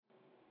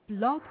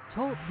Blog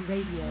Talk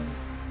Radio.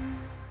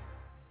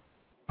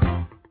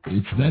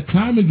 It's that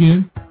time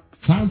again.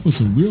 Time for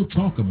some real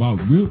talk about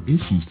real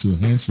issues to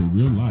enhance your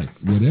real life.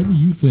 Whatever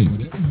you think,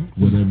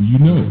 whatever you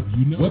know,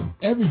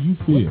 whatever you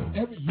feel,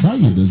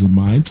 Tanya doesn't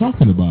mind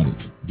talking about it.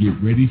 Get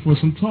ready for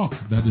some talk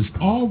that is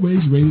always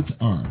rated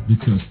R,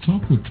 because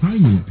Talk with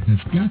Tanya has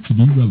got to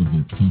be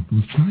relevant. Talk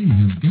with Tanya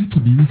has got to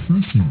be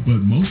refreshing.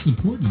 But most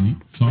importantly,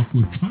 Talk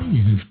with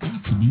Tanya has got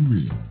to be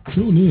real.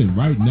 Tune in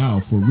right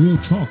now for Real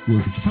Talk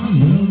with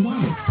Tanya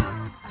White.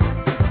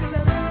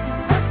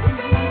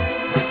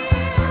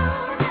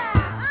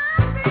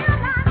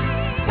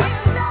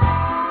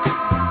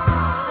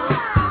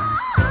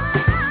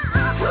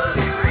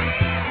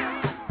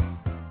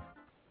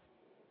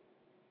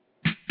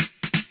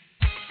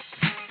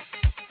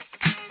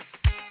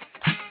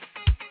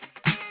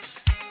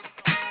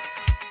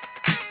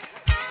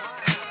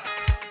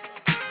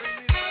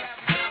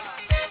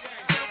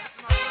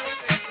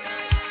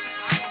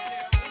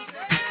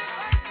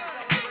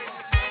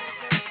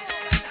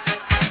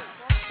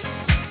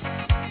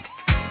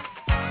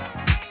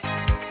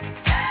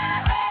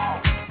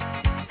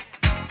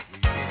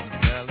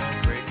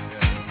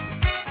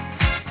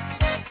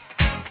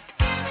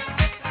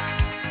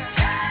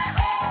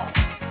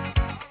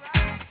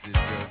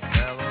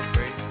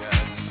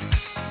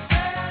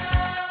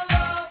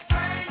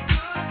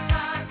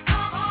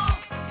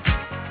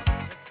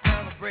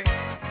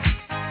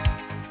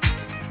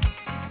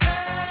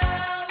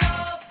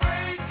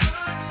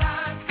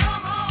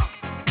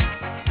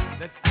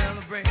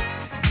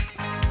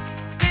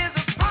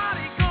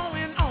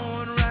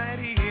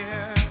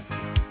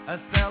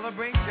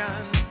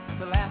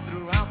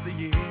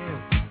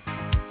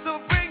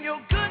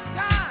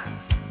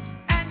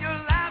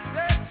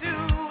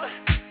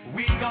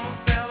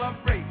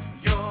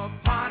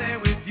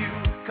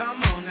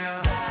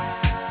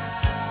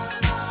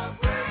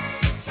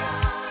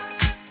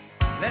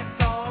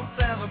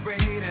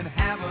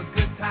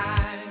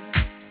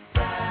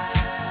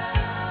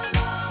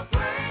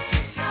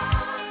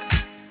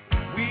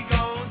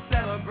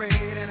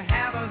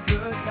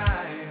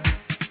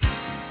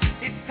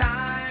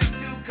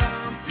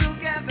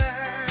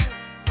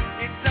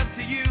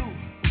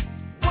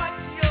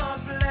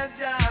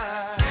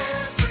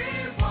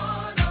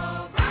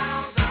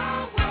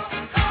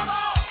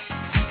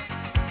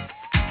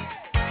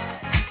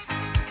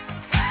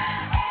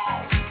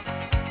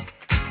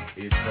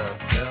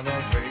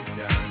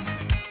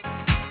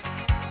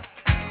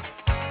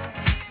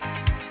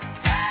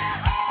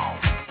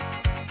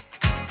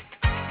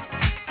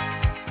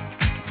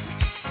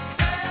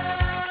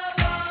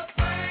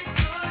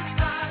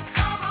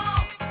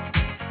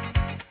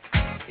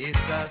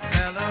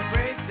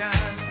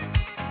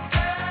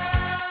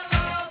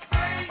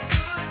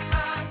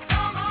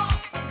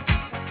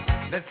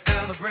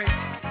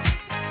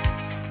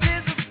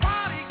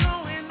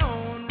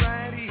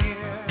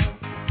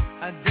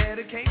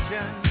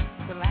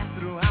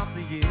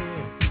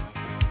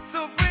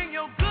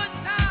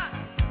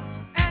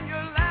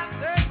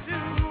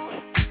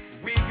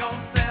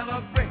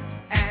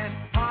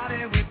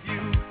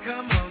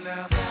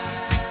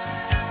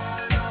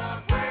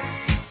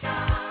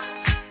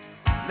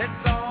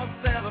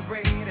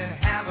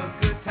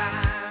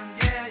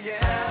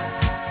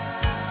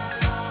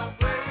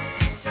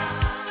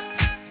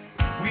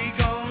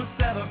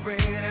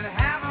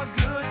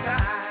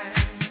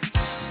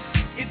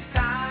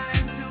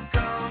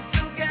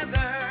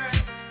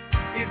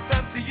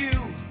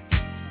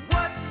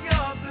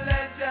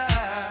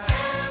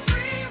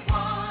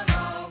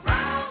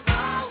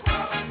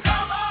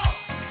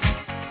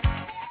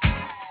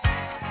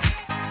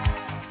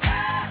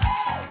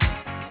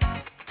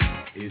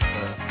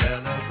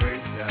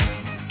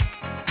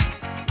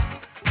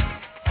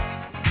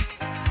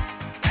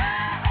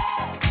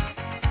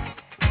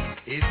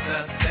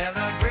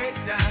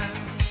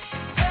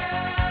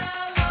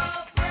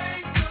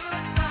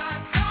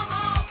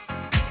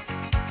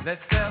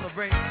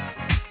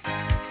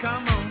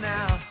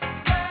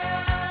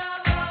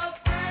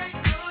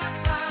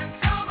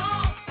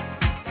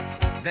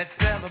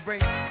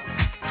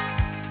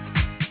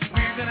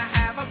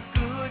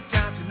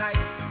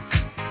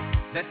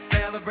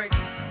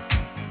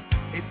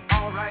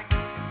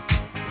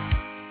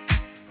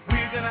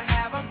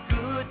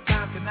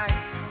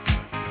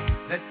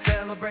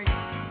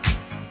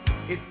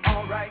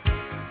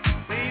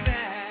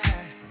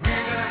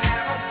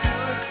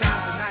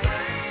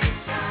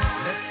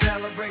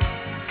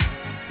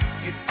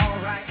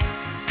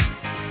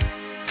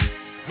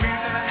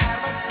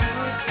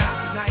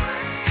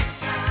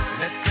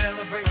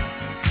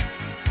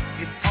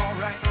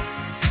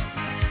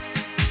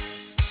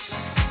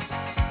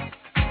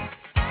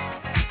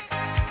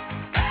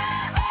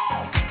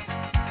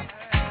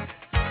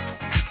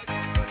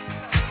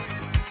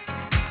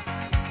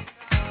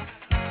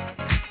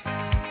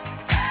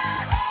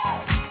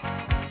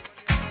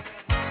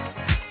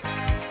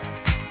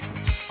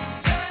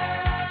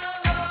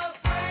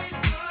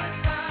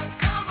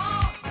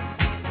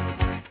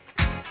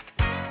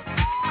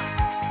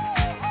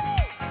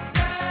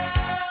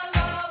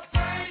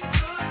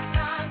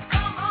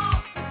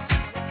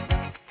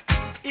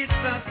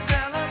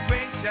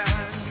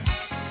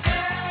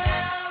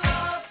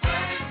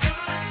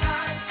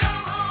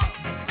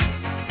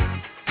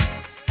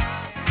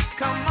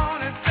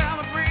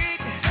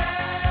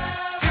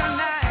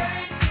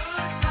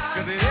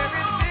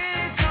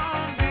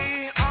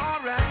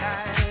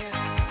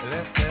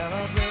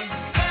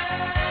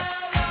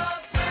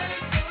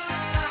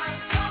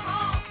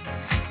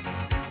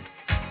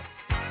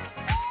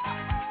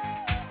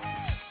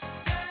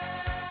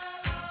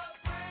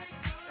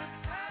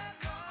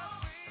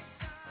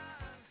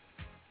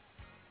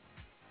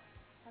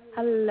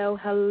 Hello,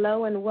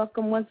 hello, and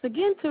welcome once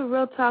again to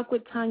Real Talk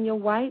with Tanya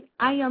White.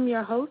 I am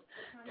your host,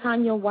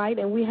 Tanya White,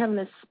 and we're having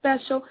a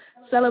special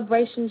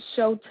celebration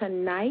show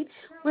tonight.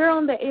 We're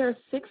on the air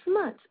 6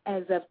 months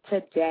as of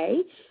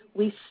today.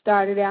 We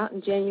started out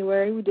in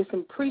January. We did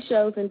some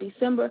pre-shows in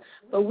December,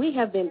 but we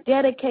have been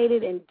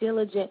dedicated and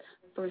diligent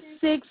for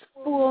 6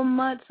 full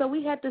months, so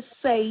we had to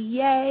say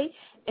yay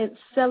and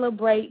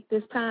celebrate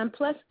this time.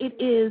 Plus, it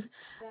is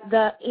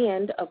the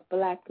end of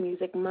Black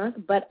Music Month,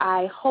 but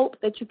I hope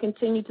that you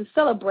continue to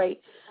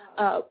celebrate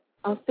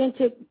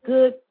authentic,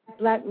 good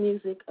Black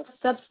music of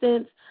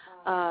substance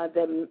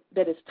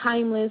that is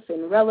timeless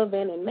and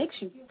relevant and makes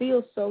you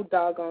feel so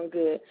doggone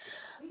good.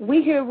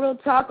 We here at Real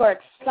Talk are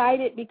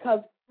excited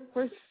because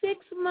for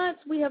 6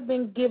 months we have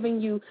been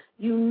giving you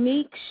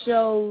unique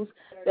shows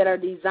that are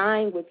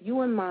designed with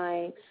you in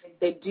mind.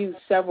 They do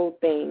several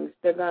things.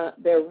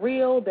 They're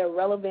real, they're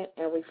relevant,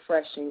 and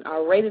refreshing.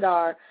 Our Rated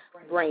R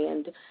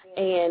brand.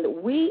 And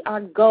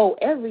our goal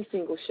every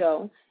single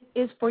show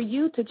is for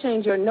you to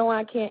change your no,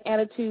 I can't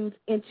attitudes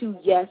into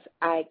yes,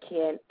 I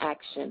can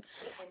action.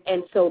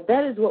 And so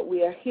that is what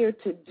we are here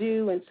to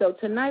do. And so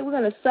tonight we're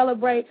going to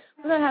celebrate.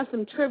 We're going to have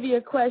some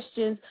trivia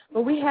questions,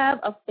 but we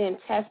have a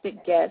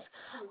fantastic guest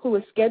who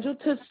is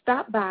scheduled to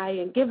stop by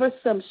and give us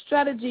some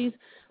strategies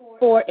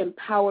for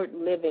empowered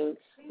living.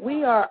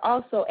 We are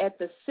also at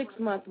the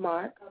 6-month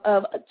mark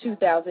of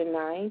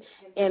 2009,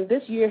 and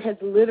this year has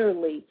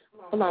literally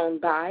flown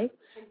by.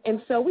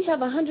 And so we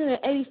have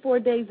 184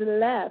 days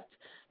left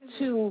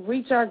to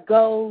reach our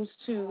goals,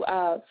 to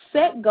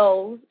set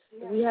goals.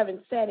 We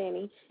haven't set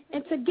any,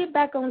 and to get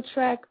back on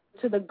track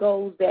to the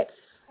goals that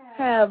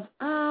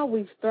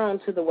we've thrown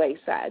to the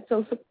wayside.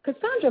 So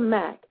Cassandra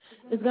Mack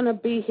is going to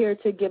be here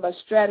to give us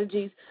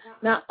strategies,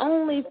 not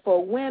only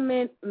for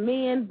women,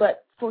 men,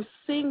 but for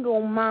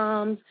single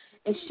moms.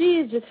 And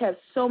she just has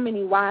so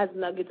many wise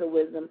nuggets of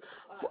wisdom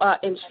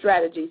and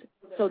strategies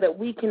so that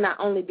we can not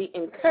only be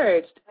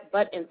encouraged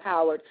but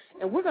empowered.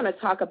 And we're going to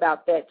talk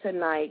about that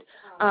tonight.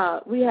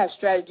 We have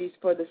strategies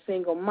for the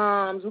single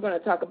moms. We're going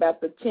to talk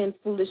about the 10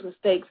 foolish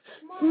mistakes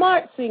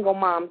smart single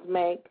moms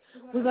make.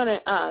 We're going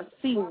to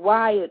see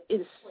why it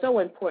is so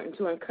important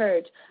to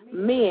encourage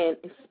men,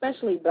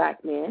 especially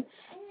Black men.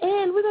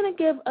 And we're going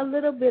to give a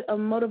little bit of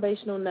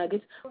motivational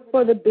nuggets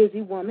for the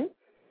busy woman.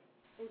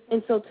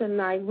 And so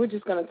tonight we're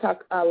just going to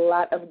talk a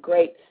lot of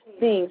great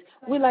things.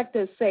 We'd like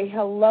to say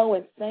hello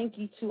and thank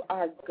you to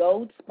our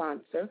gold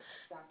sponsor,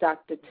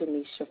 Dr.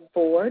 Tanisha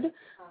Ford.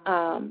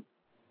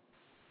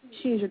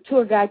 She's your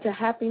tour guide to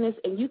happiness,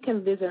 and you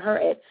can visit her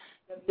at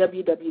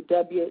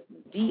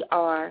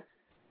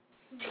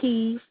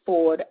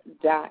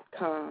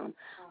www.drtford.com.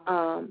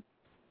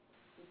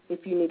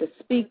 If you need a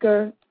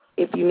speaker,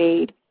 if you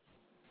need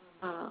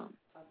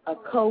a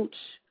coach,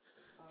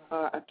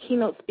 a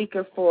keynote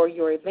speaker for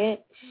your event,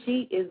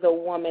 she is the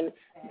woman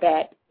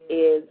that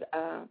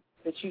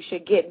you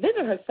should get.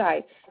 Visit her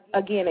site,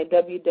 again, at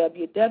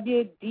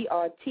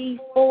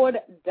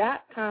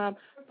www.drtford.com.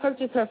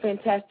 Purchase her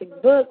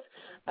fantastic books.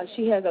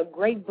 She has a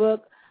great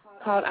book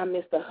called I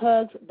Miss the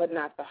Hugs But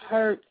Not the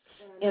Hurts,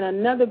 and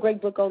another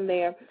great book on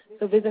there.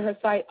 So visit her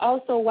site.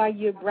 Also, while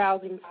you're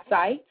browsing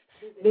sites,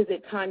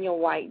 visit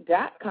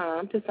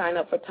TanyaWhite.com to sign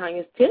up for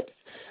Tanya's Tips,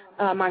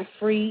 my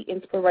free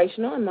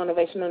inspirational and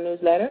motivational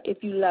newsletter.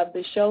 If you love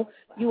this show,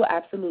 you will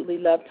absolutely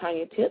love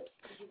Tanya Tips.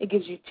 It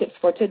gives you tips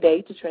for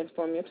today to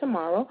transform your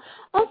tomorrow.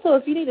 Also,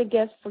 if you need a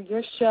guest for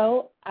your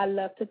show, I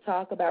love to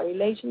talk about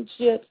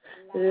relationships,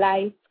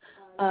 life,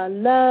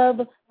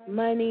 love,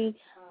 money,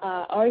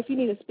 or if you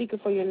need a speaker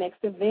for your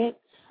next event,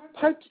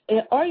 or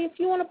if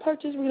you want to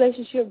purchase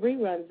relationship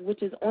reruns,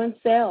 which is on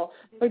sale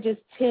for just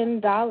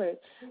 $10,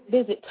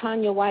 visit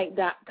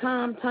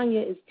TanyaWhite.com.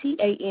 Tanya is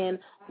TANYA.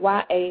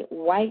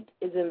 White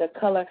is in the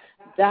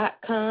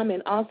color.com.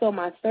 And also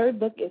my third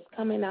book is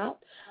coming out,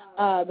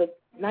 The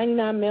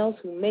 99 Males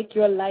Who Make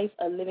Your Life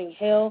a Living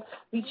Hell.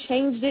 We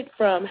changed it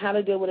from How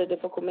to Deal with a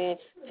Difficult Man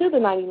to The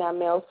 99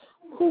 Males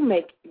Who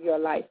Make Your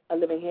Life a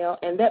Living Hell.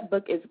 And that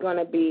book is going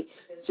to be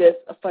just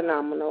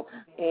phenomenal.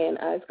 And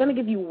it's going to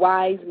give you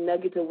wise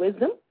nuggets of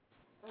wisdom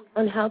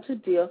on how to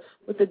deal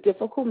with the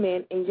difficult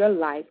men in your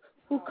life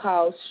who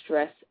cause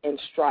stress and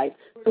strife.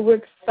 So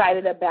we're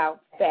excited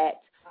about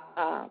that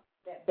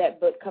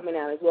book coming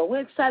out as well.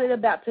 We're excited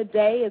about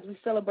today as we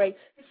celebrate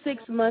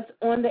 6 months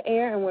on the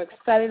air, and we're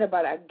excited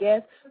about our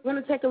guests. We're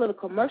going to take a little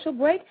commercial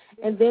break,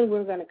 and then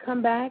we're going to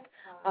come back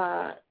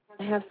and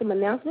have some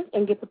announcements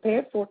and get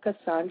prepared for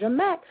Cassandra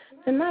Mack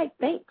tonight.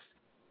 Thanks.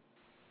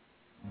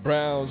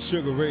 Brown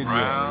Sugar Radio.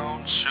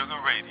 Brown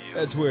Sugar Radio.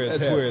 That's where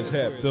it's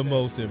happening. The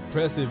most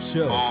impressive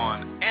show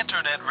on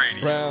Internet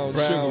Radio.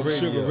 Brown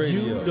Sugar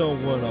Radio. You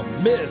don't want to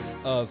miss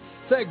a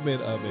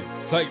segment of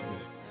excitement.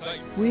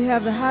 We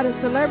have the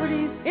hottest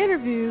celebrities,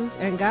 interviews,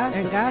 and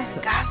gossip.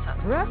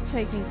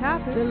 Breathtaking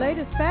topics, the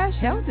latest fashion,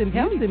 health and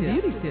beauty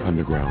tips.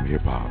 Underground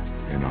hip-hop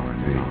and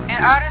R&B.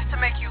 And artists to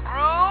make you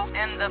groove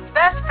and the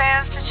best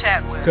fans to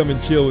chat with. Come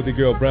and chill with the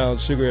girl Brown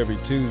Sugar every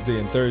Tuesday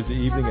and Thursday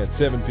evening at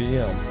 7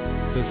 p.m.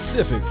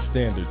 Pacific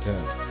Standard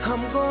Time.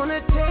 I'm gonna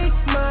take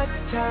my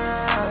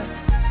time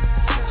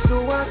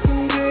so I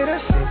can get a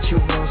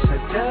sensual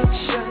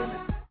seduction.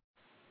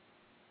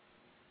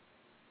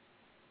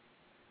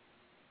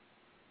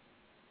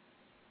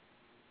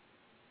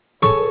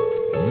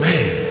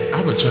 Man,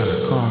 I've been trying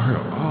to call her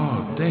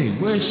all day.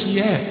 Where's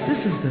she at? This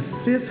is the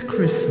 5th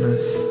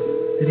Christmas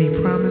that he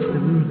promised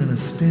that we were going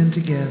to spend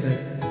together,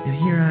 and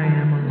here I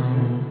am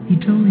alone. He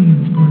told me he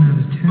was going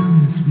out of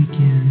town this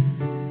weekend,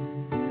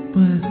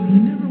 but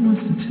he never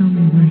wants to tell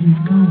me where he's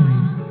going.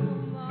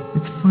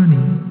 It's funny,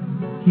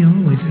 he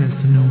always has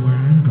to know where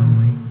I'm going.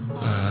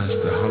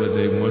 It's the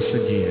holiday once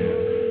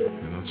again,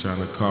 and I'm trying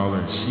to call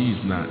her, and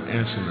she's not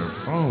answering her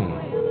phone.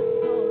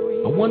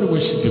 I wonder where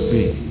she could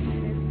be.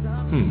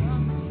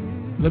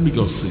 Let me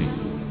go see.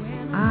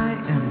 I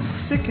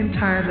am sick and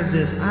tired of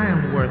this. I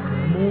am worth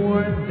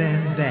more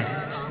than that.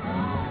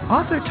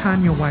 Author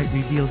Tanya White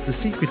reveals the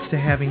secrets to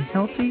having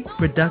healthy,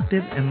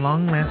 productive, and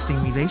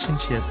long-lasting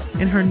relationships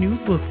in her new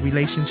book,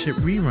 Relationship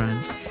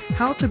Reruns,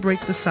 How to Break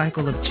the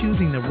Cycle of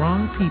Choosing the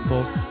Wrong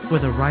People for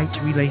the Right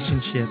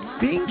Relationship.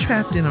 Being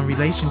trapped in a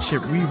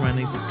relationship rerun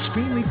is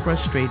extremely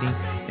frustrating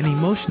and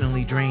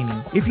emotionally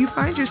draining. If you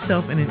find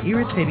yourself in an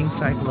irritating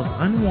cycle of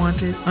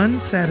unwanted,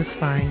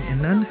 unsatisfying,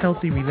 and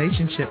unhealthy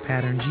relationship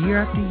patterns year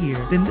after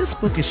year, then this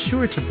book is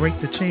sure to break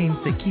the chains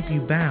that keep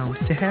you bound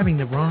to having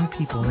the wrong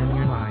people in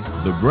your life.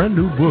 The brand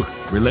new book,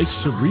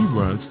 Relationship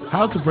Reruns,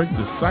 How to Break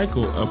the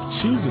Cycle of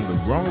Choosing the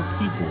Wrong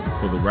People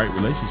for the Right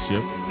Relationship,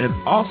 and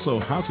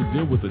also How to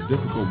Deal with a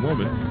Difficult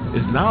Woman,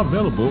 is now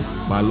available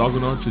by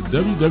logging on to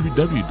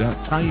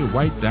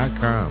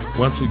www.tanyawhite.com.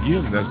 Once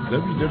again, that's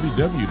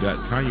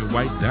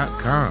www.tanyawhite.com.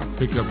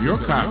 Pick up your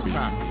copy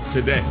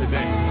today.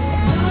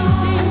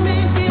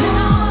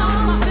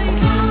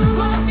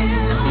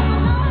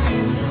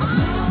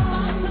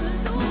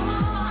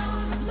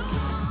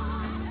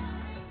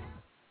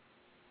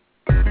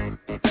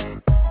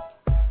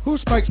 Who's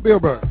Spike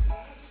Spielberg?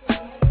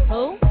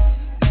 Who?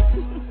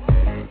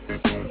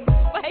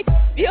 Spike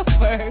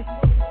Spielberg. I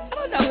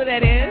don't know who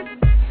that is.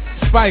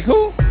 Spike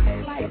who?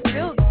 Spike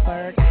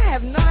Spielberg. I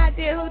have no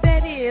idea who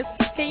that is.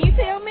 Can you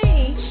tell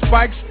me?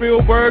 Spike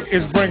Spielberg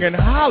is bringing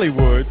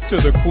Hollywood to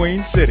the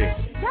Queen City.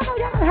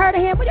 Y'all heard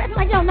of him, but you act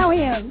like you don't know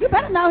him. You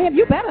better know him.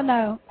 You better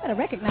know. You better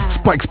recognize.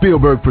 Spike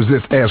Spielberg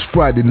presents as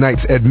Friday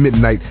nights at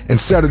midnight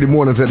and Saturday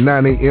mornings at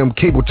 9 a.m.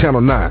 Cable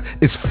Channel 9.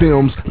 It's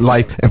films,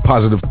 life, and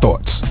positive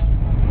thoughts.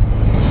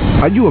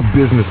 Are you a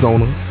business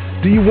owner?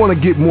 Do you want to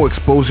get more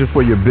exposure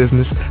for your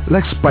business?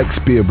 Let Spike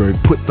Spielberg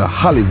put the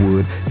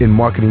Hollywood in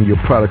marketing your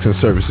products and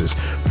services.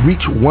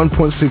 Reach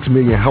 1.6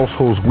 million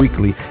households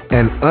weekly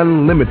and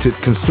unlimited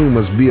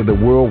consumers via the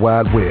World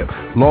Wide Web.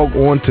 Log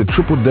on to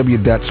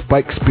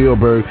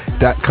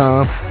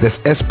www.spikespielberg.com.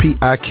 That's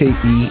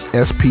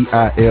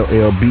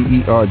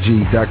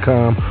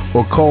SPIKESPILLBERG.com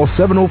or call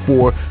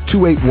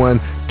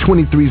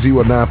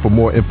 704-281-2309 for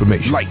more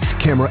information. Lights,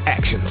 camera,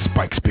 action.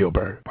 Spike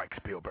Spielberg.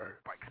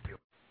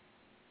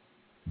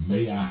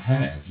 May I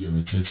have your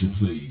attention,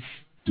 please?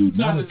 Do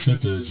not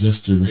attempt to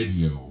adjust your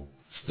radio.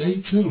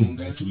 Stay tuned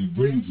as we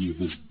bring you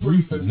this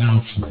brief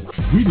announcement.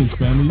 Greetings,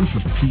 family. This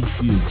is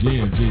TC of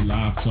JFJ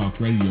Live Talk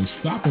Radio,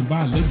 stopping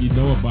by and letting you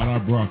know about our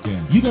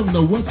broadcast. You never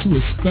know what to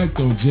expect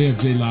on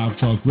JFJ Live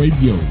Talk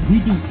Radio. We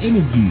do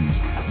interviews.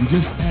 We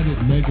just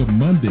added Mega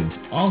Mondays.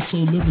 Also,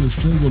 living a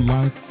single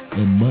life,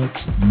 and much,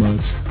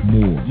 much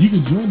more. You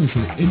can join us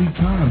at any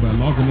time by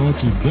logging on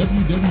to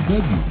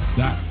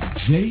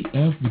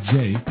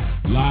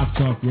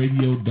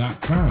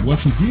www.jfjlivetalkradio.com.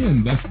 Once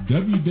again, that's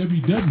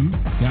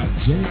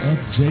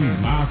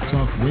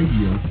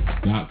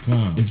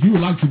www.jfjlivetalkradio.com. If you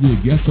would like to be a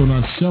guest on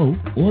our show,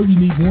 or if you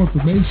need more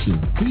information,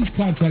 please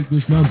contact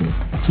this number,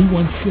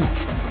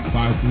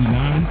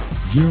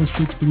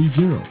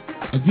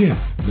 216-539-0630. Again,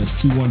 that's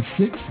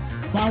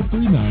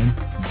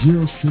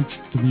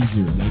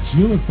 216-539-0630. Let's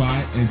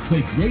unify and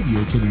take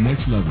radio to the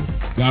next level.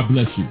 God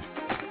bless you.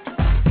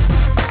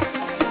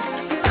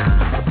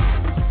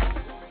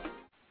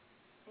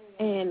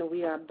 And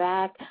we are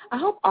back. I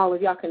hope all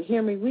of y'all can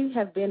hear me. We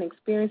have been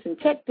experiencing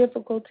tech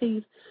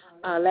difficulties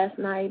last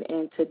night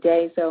and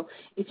today. So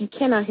if you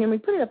cannot hear me,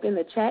 put it up in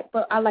the chat.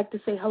 But I'd like to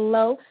say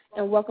hello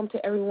and welcome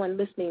to everyone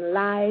listening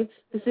live.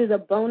 This is a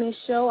bonus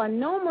show. Our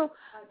normal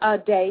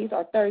days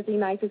are Thursday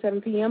nights at 7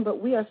 p.m., but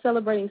we are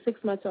celebrating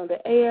 6 months on the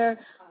air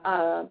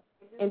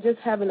and just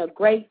having a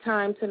great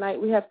time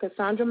tonight. We have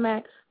Cassandra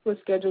Mack, who is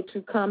scheduled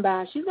to come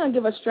by. She's going to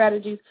give us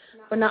strategies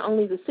for not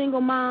only the single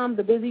mom,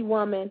 the busy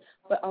woman,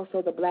 but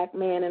also the black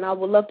man. And I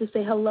would love to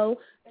say hello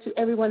to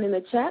everyone in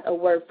the chat. A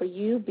word for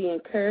you. Be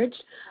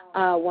encouraged,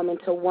 woman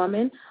to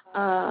woman.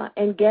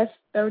 And guest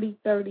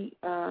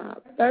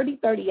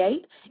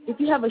 3038. If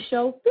you have a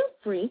show, feel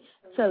free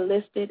to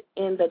list it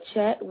in the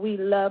chat. We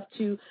love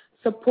to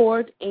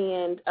support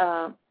and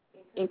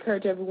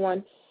encourage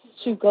everyone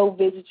to go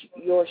visit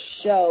your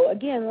show.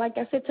 Again, like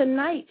I said,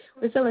 tonight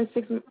we're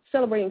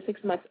celebrating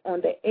 6 months on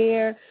the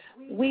air.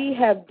 We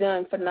have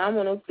done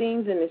phenomenal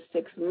things in this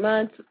 6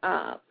 months.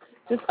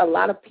 Just a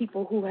lot of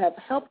people who have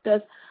helped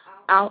us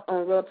out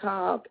on Real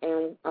Talk,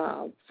 and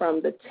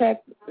from the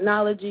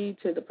technology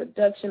to the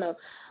production of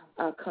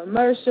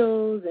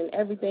commercials and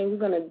everything. We're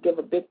going to give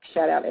a big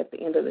shout-out at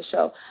the end of the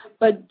show.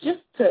 But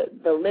just to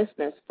the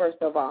listeners, first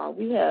of all,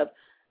 we have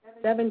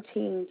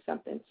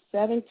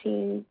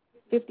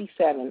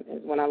 1757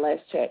 is when I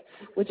last checked,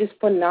 which is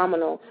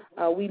phenomenal.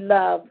 We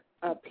love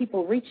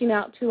people reaching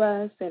out to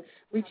us and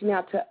reaching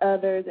out to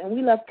others, and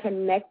we love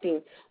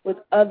connecting with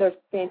other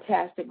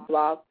fantastic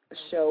blog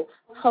show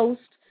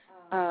hosts.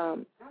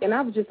 And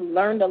I've just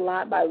learned a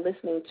lot by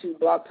listening to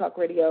Blog Talk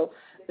Radio,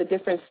 the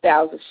different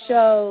styles of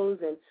shows,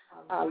 and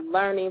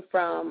learning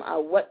from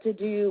what to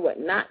do, what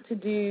not to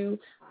do,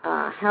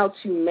 how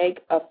to make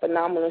a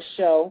phenomenal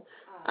show.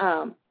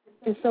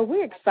 And so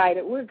we're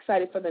excited. We're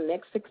excited for the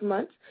next 6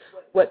 months,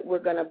 what we're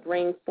going to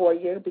bring for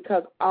you,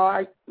 because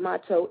our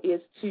motto is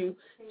to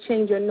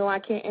change your no, I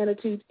can't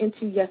attitude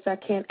into yes, I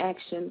can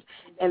actions.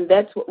 And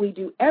that's what we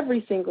do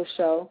every single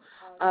show,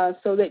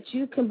 so that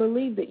you can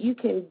believe that you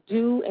can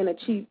do and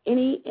achieve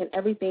any and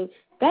everything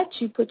that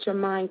you put your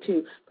mind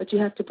to. But you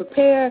have to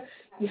prepare,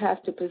 you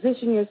have to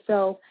position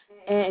yourself,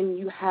 and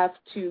you have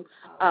to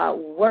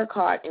work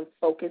hard and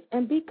focus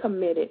and be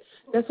committed.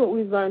 That's what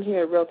we've learned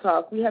here at Real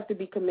Talk. We have to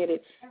be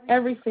committed.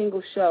 Every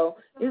single show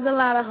is a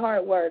lot of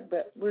hard work,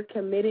 but we're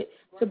committed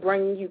to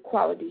bringing you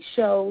quality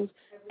shows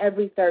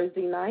every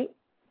Thursday night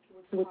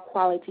with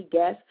quality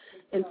guests.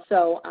 And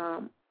so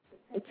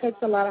it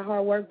takes a lot of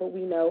hard work, but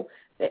we know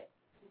that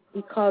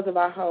because of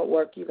our hard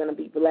work, you're going to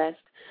be blessed.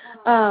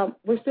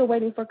 We're still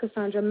waiting for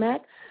Cassandra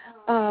Mack.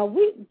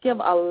 We give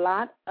a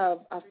lot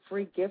of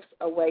free gifts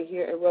away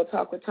here at Real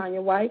Talk with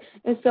Tanya White.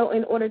 And so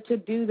in order to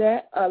do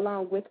that,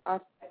 along with our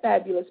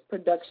fabulous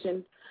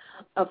production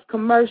of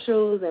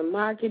commercials and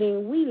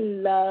marketing, we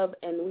love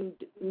and we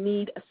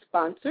need a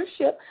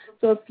sponsorship.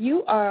 So if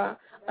you are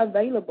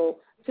available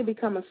to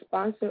become a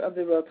sponsor of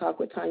the Real Talk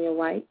with Tanya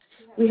White,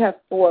 we have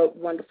 4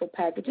 wonderful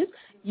packages.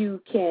 You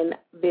can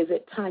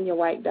visit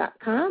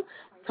TanyaWhite.com.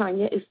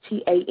 Tanya is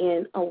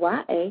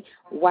Tanya.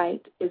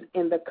 White is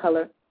in the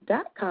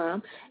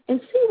color.com, and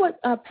see what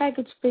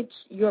package fits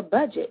your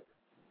budget.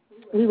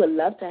 We would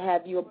love to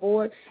have you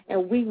aboard,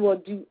 and we will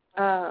do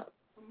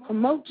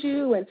promote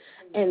you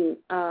and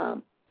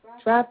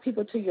drive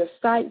people to your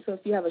site. So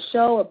if you have a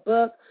show, a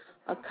book,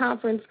 a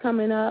conference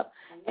coming up,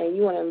 and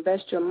you want to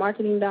invest your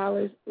marketing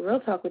dollars,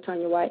 Real Talk with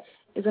Tanya White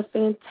is a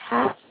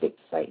fantastic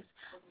place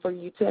for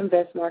you to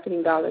invest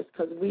marketing dollars,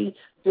 because we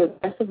do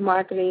aggressive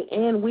marketing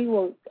and we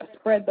will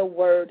spread the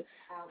word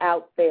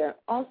out there.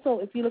 Also,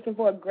 if you're looking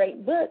for a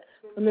great book,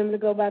 remember to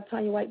go by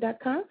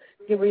TanyaWhite.com,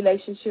 get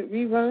relationship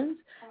reruns,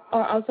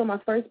 or also my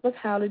first book,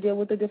 How to Deal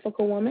with a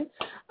Difficult Woman.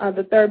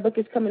 The third book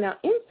is coming out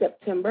in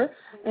September,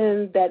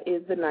 and that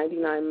is The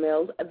 99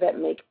 Males That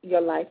Make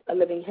Your Life a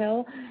Living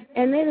Hell.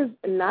 And it is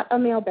not a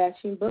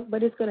male-bashing book,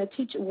 but it's going to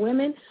teach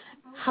women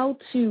how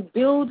to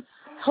build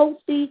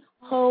healthy,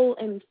 whole,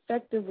 and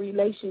effective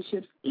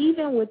relationships,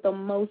 even with the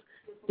most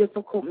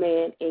difficult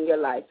man in your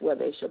life,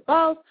 whether it's your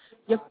boss,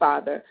 your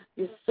father,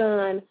 your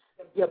son,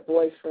 your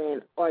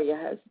boyfriend, or your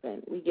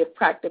husband. We give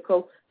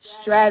practical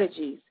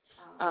strategies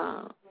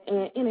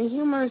in a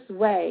humorous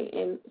way,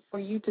 and for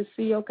you to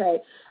see, okay,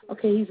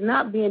 he's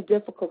not being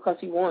difficult because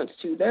he wants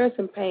to. There is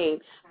some pain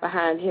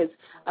behind his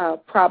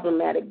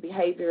problematic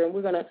behavior, and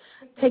we're going to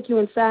take you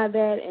inside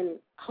that and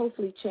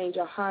hopefully change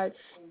your heart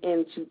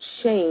and to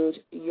change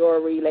your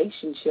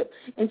relationship.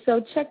 And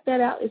so check that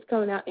out. It's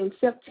coming out in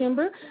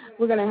September.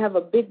 We're going to have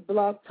a big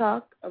blog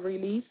talk, a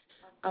release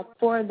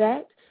for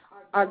that.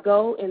 Our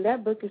goal in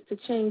that book is to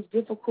change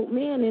difficult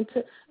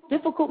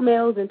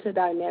males into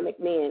dynamic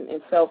men.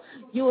 And so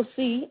you'll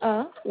see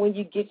when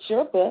you get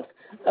your book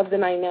of the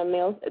 99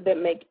 Males That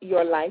Make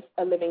Your Life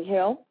a Living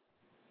Hell,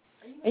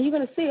 and you're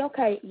going to see,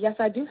 okay, yes,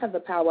 I do have the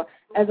power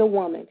as a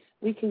woman.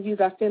 We can use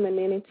our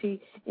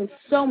femininity in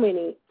so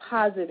many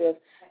positive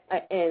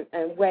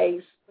and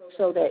ways,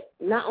 so that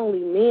not only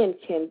men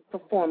can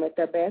perform at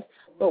their best,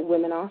 but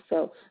women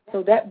also.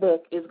 So that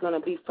book is going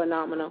to be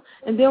phenomenal.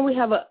 And then we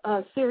have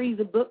a series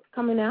of books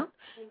coming out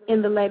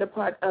in the later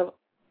part of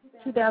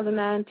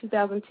 2009,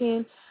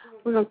 2010.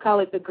 We're going to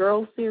call it the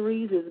Girl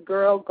Series. It's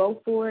Girl,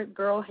 Go For It,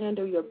 Girl,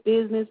 Handle Your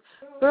Business,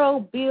 Girl,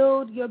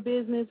 Build Your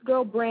Business,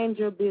 Girl, Brand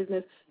Your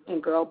Business,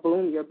 and Girl,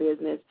 Boom Your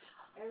Business.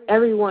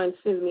 Everyone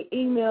sends me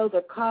emails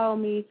or call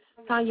me,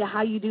 Tanya,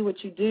 how you do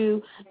what you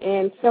do.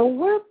 And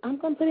so I'm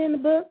going to put it in the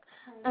book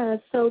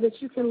so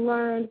that you can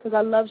learn, because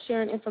I love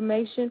sharing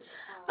information.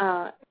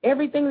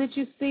 Everything that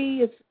you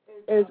see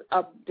is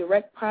a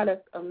direct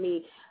product of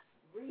me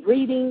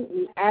reading,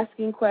 me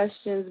asking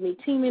questions, me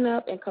teaming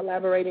up and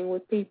collaborating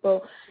with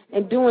people,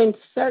 and doing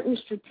certain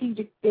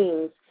strategic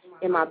things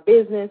in my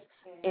business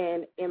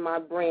and in my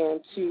brand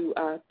to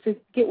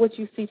get what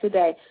you see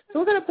today. So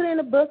we're going to put it in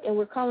a book, and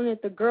we're calling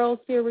it the Girl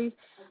Series.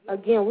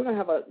 Again, we're going to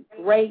have a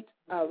great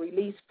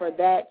release for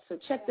that. So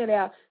check that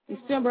out,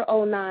 December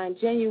 09,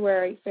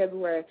 January,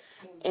 February,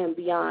 and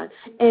beyond.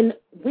 And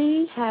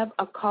we have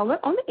a caller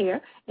on the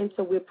air, and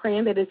so we're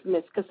praying that it's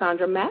Miss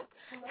Cassandra Mack.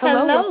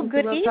 Hello,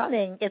 good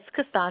evening. It's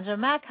Cassandra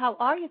Mack. How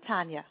are you,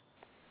 Tanya?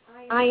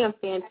 I am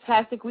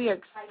fantastic. We are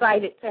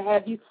excited to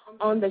have you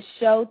on the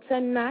show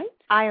tonight.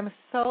 I am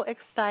so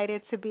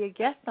excited to be a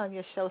guest on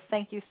your show.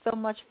 Thank you so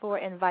much for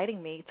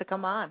inviting me to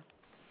come on.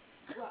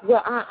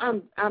 Well,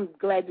 I'm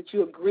glad that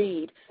you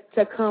agreed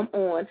to come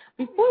on.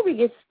 Before we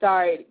get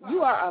started,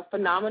 you are a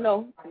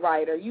phenomenal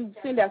writer. You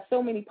send out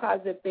so many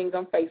positive things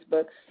on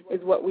Facebook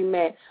is what we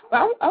meant.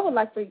 But I would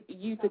like for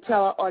you to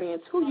tell our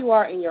audience who you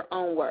are in your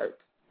own words.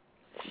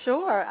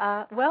 Sure.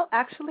 Well,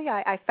 actually,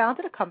 I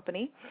founded a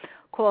company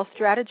called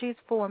Strategies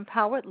for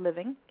Empowered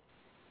Living,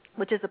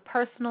 which is a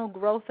personal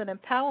growth and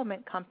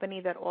empowerment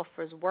company that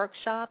offers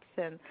workshops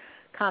and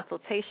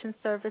consultation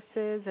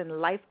services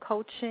and life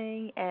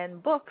coaching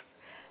and books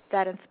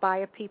that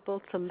inspire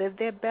people to live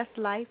their best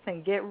life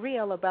and get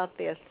real about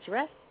their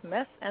stress,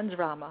 mess, and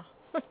drama.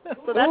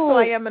 So that's who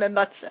I am in a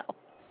nutshell.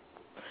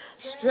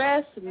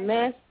 Stress,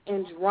 mess,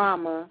 and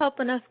drama.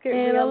 Helping us get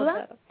real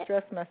about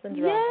stress, mess, and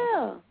drama.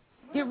 Yeah.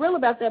 Get real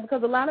about that,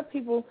 because a lot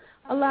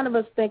of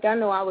us think, I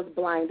know I was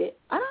blinded.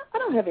 I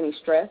don't have any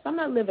stress. I'm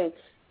not living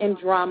in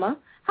drama.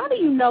 How do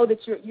you know that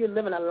you're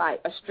living a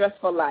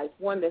stressful life,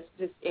 one that's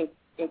just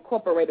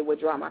incorporated with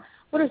drama?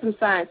 What are some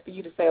signs for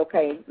you to say,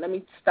 okay, let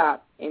me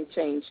stop and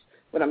change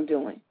what I'm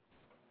doing?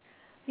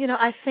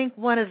 I think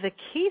one of the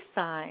key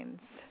signs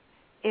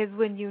is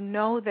when you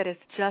know that it's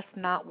just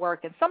not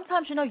working.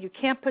 Sometimes, you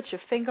can't put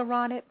your finger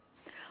on it,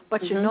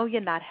 but you know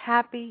you're not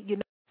happy. You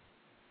know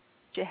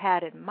what you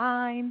had in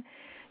mind.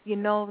 You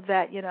know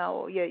that,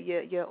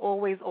 you're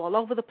always all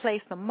over the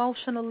place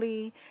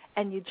emotionally,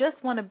 and you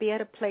just want to be at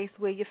a place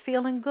where you're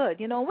feeling good.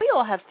 We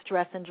all have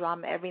stress and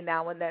drama every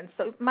now and then,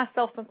 so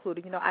myself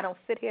included. I don't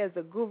sit here as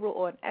a guru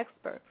or an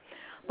expert,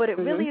 but it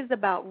really is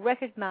about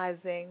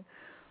recognizing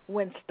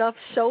when stuff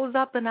shows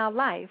up in our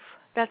life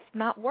that's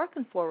not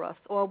working for us,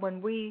 or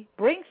when we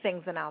bring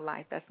things in our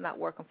life that's not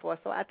working for us.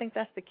 So I think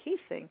that's the key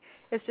thing.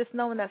 It's just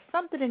knowing that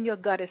something in your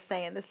gut is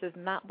saying, this is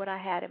not what I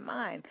had in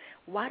mind.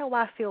 Why do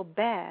I feel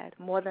bad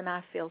more than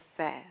I feel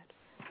sad?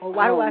 Or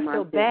why do I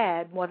feel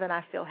bad more than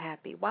I feel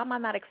happy? Why am I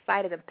not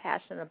excited and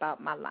passionate about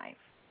my life?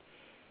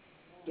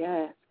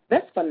 Yeah,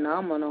 that's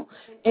phenomenal.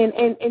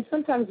 And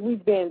sometimes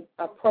we've been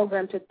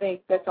programmed to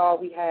think that's all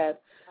we have.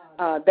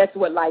 That's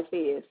what life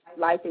is.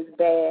 Life is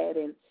bad,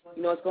 and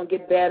it's going to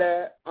get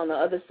better on the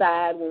other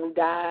side when we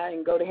die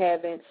and go to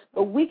heaven.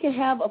 But we can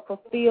have a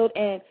fulfilled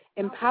and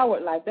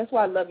empowered life. That's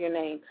why I love your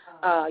name,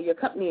 your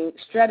company,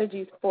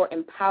 Strategies for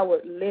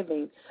Empowered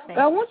Living. But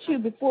I want you,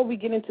 before we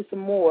get into some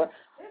more,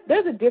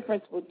 there's a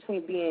difference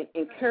between being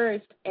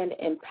encouraged and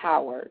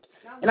empowered.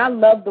 And I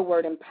love the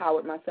word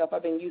empowered myself.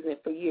 I've been using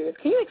it for years.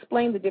 Can you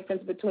explain the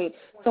difference between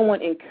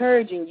someone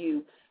encouraging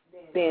you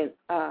than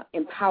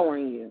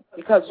empowering you?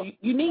 Because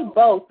you need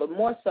both, but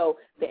more so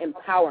the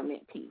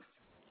empowerment piece.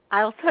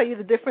 I'll tell you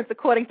the difference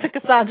according to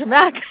Cassandra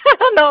Mack. I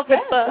don't know if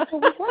it's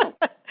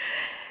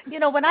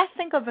when I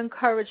think of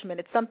encouragement,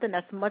 it's something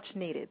that's much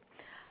needed.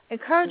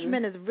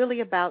 Encouragement is really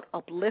about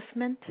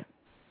upliftment.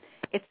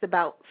 It's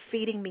about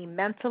feeding me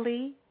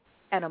mentally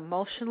and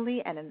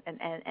emotionally and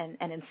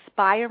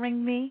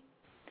inspiring me.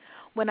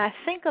 When I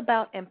think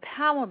about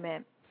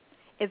empowerment,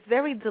 it's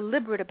very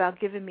deliberate about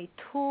giving me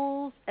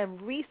tools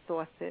and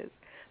resources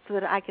so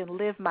that I can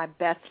live my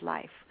best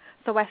life.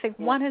 So I think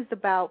one is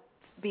about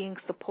being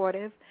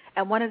supportive,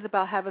 and one is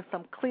about having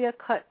some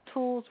clear-cut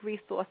tools,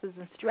 resources,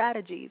 and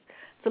strategies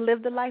to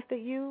live the life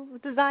that you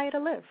desire to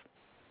live.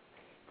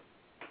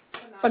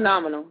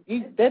 Phenomenal.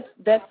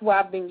 That's why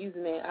I've been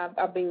using it.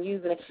 I've been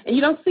using it. And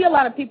you don't see a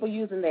lot of people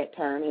using that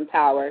term,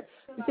 empowered.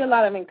 You see a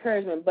lot of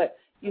encouragement, but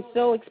you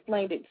so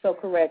explained it so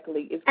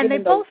correctly. And they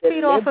both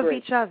feed off of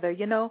each other,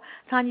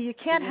 Tanya, you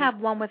can't have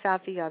one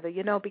without the other,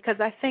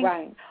 because I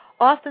think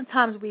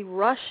oftentimes we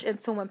rush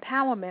into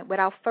empowerment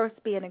without first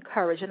being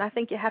encouraged. And I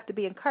think you have to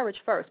be encouraged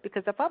first,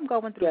 because if I'm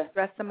going through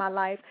stress in my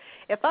life,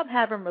 if I'm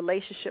having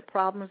relationship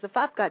problems, if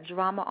I've got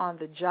drama on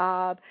the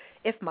job,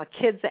 if my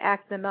kids are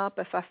acting up,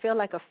 if I feel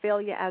like a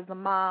failure as a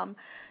mom,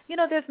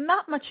 there's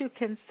not much you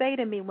can say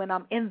to me when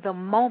I'm in the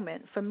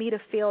moment for me to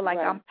feel like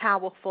I'm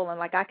powerful and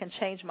like I can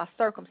change my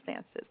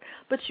circumstances.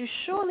 But you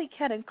surely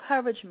can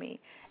encourage me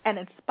and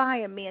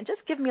inspire me and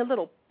just give me a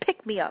little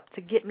pick-me-up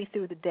to get me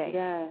through the day.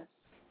 Yeah.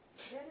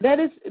 That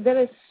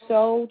is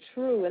so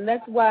true, and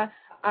that's why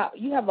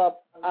you have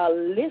a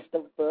list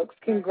of books.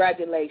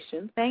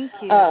 Congratulations. Thank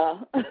you.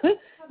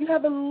 You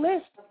have a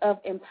list of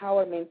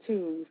empowerment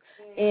tools,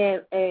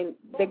 and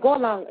they go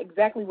along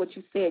exactly what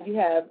you said. You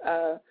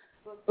have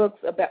books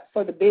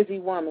for the busy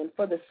woman,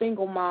 for the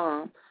single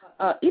mom,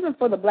 even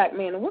for the black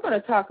man, and we're going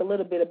to talk a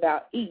little bit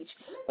about each.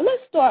 But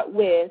let's start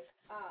with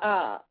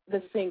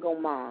the single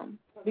mom,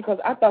 because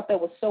I thought that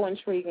was so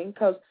intriguing,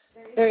 because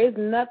there's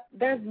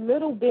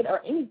little bit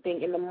or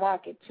anything in the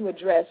market to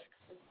address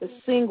the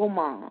single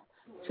mom,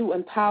 to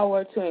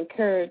empower, to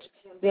encourage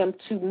them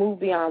to move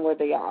beyond where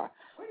they are.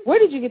 Where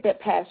did you get that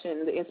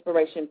passion, the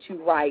inspiration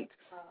to write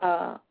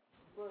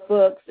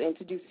books and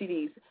to do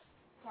CDs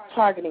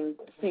targeting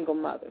single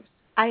mothers?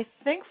 I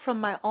think from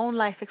my own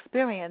life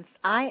experience,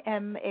 I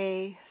am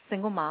a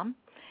single mom,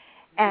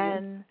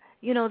 and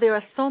you know, there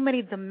are so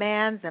many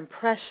demands and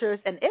pressures,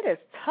 and it is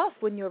tough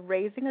when you're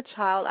raising a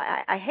child.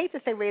 I hate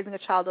to say raising a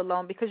child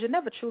alone because you're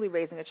never truly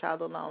raising a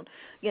child alone.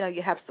 You know,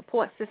 you have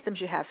support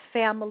systems, you have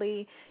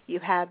family, you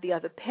have the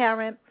other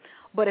parent.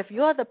 But if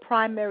you're the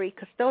primary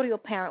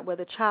custodial parent where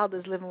the child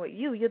is living with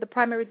you, you're the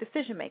primary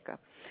decision maker.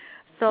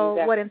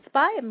 So What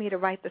inspired me to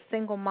write the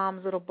Single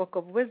Mom's Little Book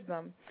of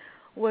Wisdom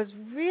was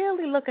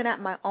really looking at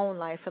my own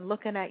life and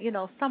looking at, you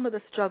know, some of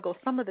the struggles,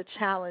 some of the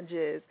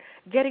challenges,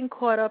 getting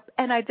caught up.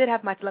 And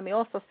let me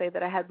also say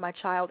that I had my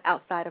child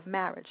outside of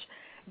marriage,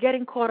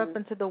 getting caught up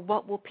into the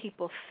what will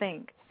people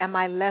think? Am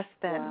I less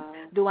than? Wow.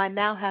 Do I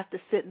now have to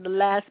sit in the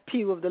last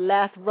pew of the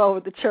last row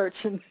of the church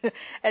and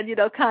you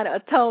know, kind of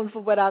atone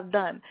for what I've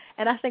done?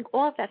 And I think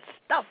all that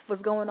stuff was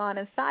going on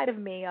inside of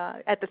me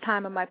at the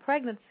time of my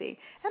pregnancy.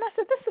 And I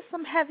said, this is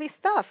some heavy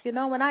stuff, you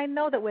know, and I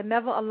know that we're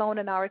never alone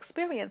in our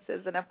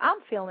experiences. And if I'm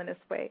feeling this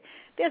way,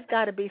 there's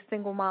got to be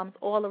single moms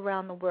all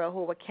around the world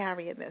who are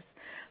carrying this.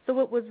 So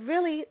it was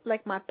really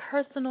like my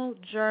personal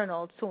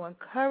journal to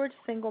encourage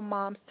single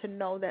moms to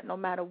know that no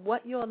matter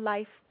what your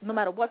life, no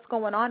matter what's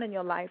going on in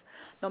your life,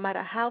 no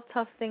matter how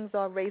tough things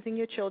are raising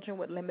your children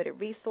with limited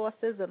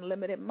resources and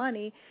limited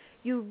money,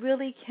 you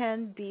really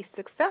can be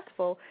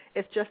successful.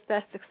 It's just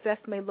that success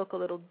may look a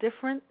little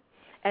different,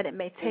 and it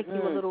may take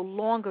you a little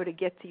longer to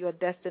get to your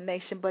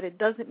destination, but it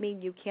doesn't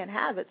mean you can't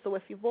have it. So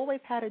if you've always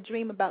had a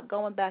dream about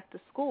going back to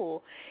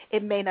school,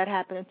 it may not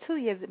happen in 2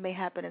 years, it may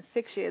happen in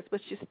 6 years,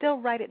 but you still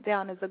write it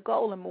down as a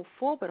goal and move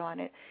forward on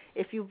it.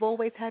 If you've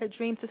always had a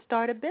dream to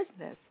start a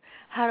business,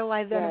 how do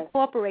I then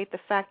incorporate the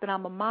fact that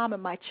I'm a mom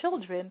and my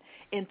children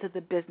into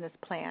the business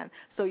plan?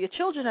 So your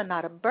children are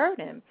not a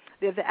burden.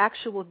 They're the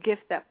actual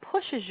gift that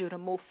pushes you to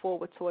move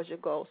forward towards your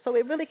goals. So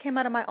it really came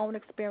out of my own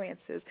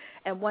experiences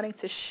and wanting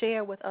to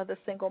share with other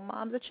single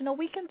moms that, you know,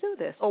 we can do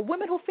this, or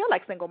women who feel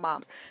like single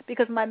moms.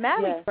 Because my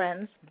married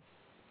friends,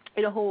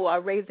 you know, who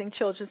are raising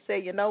children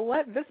say, you know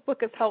what, this book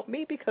has helped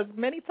me because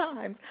many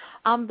times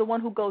I'm the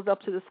one who goes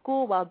up to the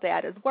school while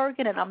dad is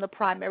working and I'm the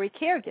primary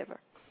caregiver.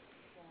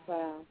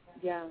 Wow,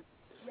 yeah.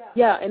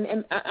 Yeah,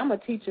 and I'm a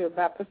teacher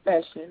by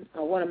profession,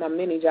 one of my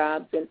many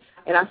jobs, and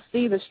I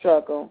see the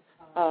struggle.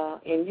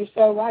 And you're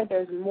so right,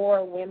 there's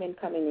more women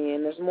coming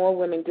in. There's more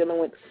women dealing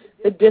with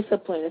the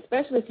discipline,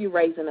 especially if you're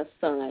raising a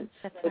son,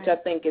 which I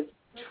think is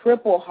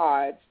triple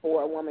hard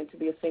for a woman to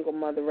be a single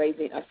mother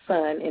raising a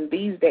son in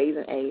these days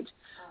and age.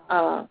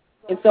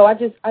 And so I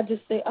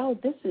just say, oh,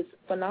 this is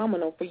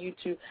phenomenal for you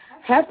to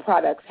have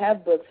products,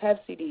 have books, have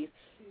CDs,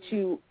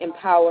 to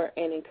empower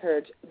and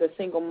encourage the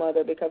single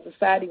mother, because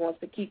society wants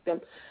to keep them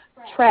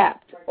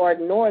trapped or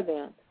ignore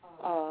them.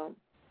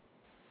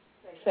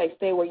 Say,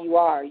 stay where you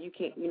are. You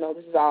can't, you know,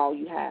 this is all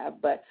you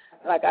have. But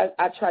like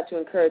I try to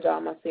encourage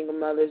all my single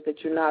mothers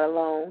that you're not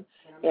alone,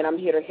 and I'm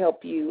here to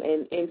help you.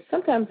 And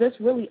sometimes that's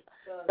really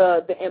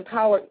the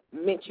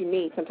empowerment you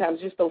need.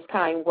 Sometimes just those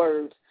kind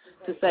words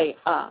to say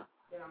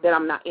that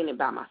I'm not in it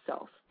by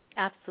myself.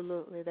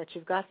 Absolutely, that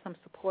you've got some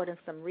support and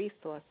some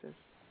resources.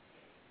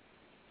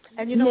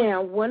 And you know,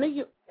 now, one of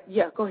you,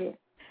 go ahead.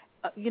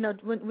 You know,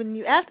 when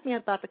you asked me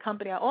about the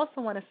company, I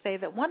also want to say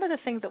that one of the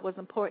things that was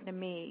important to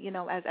me, you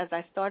know, as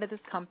I started this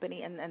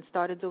company and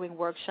started doing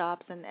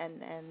workshops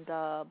and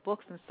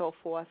books and so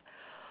forth,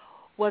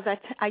 was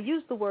I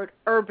used the word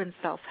urban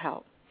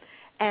self-help.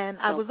 And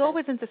I was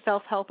always into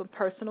self-help and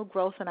personal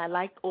growth, and I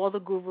liked all the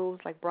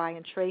gurus like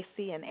Brian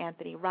Tracy and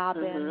Anthony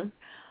Robbins.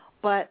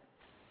 But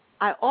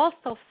I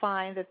also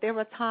find that there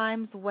are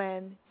times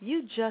when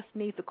you just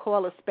need to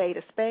call a spade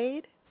a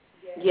spade.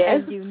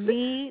 Yes. And you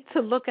need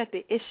to look at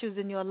the issues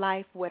in your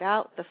life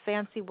without the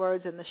fancy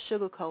words and the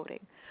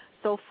sugarcoating.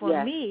 So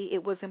for me,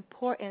 it was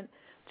important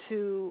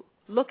to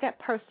look at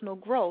personal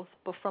growth,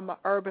 but from an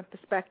urban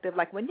perspective.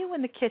 Like when you're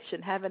in the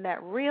kitchen having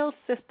that real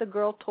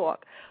sister-girl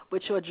talk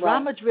with your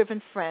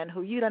drama-driven friend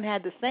who you done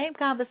had the same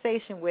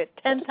conversation with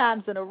 10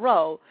 times in a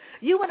row,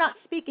 you were not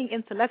speaking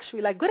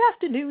intellectually like, good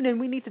afternoon, and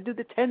we need to do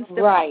the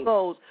 10-step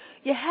goals.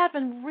 You're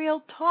having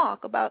real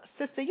talk about,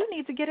 sister, you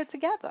need to get it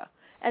together.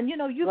 And, you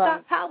know, you've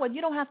got power. You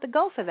don't have to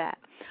go for that.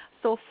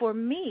 So for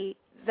me,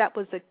 that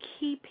was a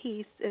key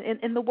piece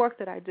in the work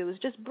that I do, is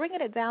just bringing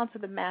it down to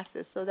the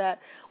masses so that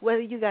whether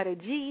you got a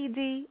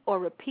GED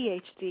or a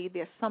PhD,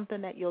 there's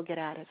something that you'll get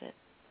out of it.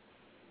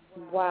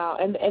 Wow.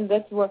 And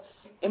that's where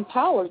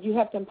empower. You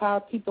have to empower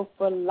people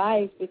for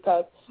life,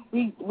 because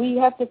we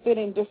have to fit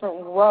in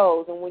different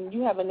roles. And when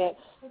you having that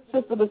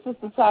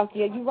sister-to-sister talk,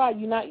 you're right,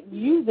 you're not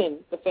using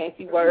the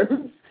fancy words.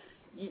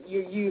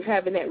 You're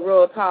having that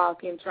real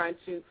talk and trying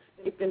to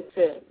get them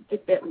to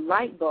get that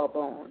light bulb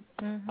on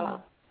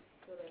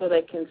so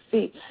they can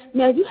see.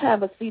 Now, you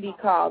have a CD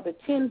called The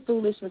 10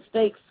 Foolish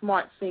Mistakes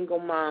Smart Single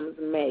Moms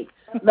Make.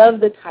 Love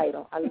the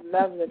title. I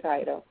love the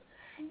title.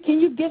 Can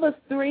you give us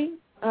 3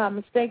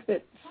 mistakes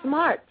that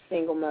smart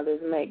single mothers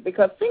make?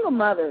 Because single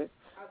mothers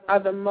are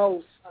the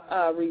most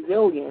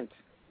resilient,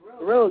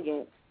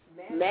 brilliant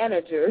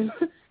managers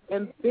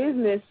and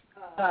business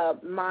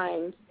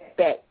minds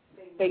that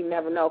they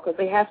never know, because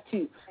they have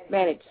to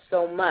manage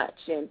so much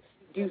and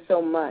do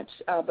so much.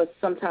 But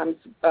sometimes,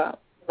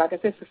 like I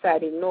said,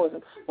 society ignores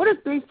them. What are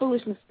 3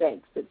 foolish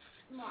mistakes that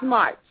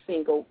smart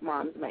single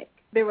moms make?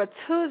 There were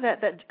 2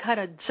 that kind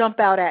of jump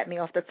out at me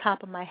off the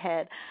top of my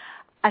head.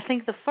 I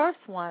think the first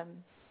one,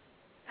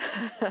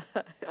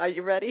 are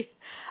you ready?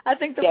 I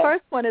think the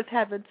first one is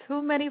having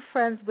too many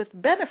friends with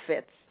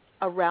benefits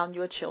around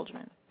your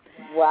children.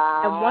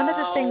 Wow. And one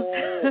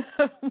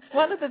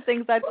of the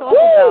things I talk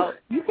about.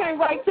 You came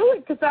right to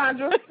it,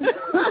 Cassandra.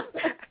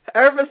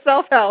 Urban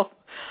self-help.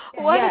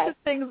 One of the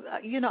things,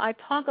 I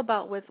talk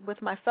about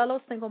with my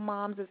fellow single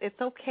moms is it's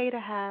okay to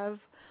have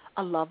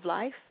a love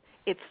life.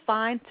 It's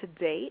fine to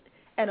date.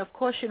 And, of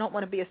course, you don't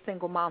want to be a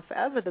single mom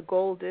forever. The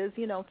goal is,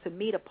 to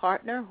meet a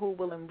partner who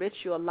will enrich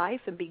your life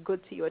and be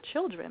good to your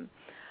children.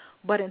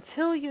 But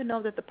until you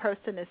know that the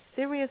person is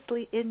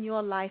seriously in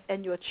your life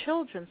and your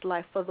children's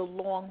life for the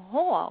long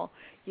haul,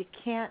 you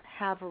can't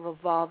have a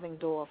revolving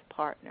door of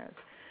partners.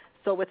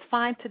 So it's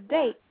fine to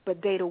date,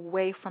 but date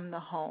away from the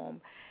home.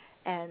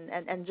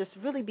 And just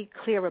really be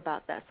clear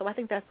about that. So I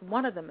think that's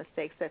one of the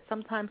mistakes that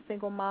sometimes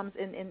single moms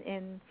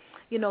in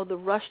the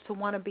rush to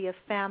want to be a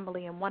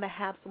family and want to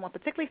have someone,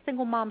 particularly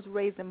single moms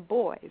raising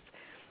boys,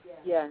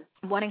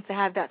 wanting to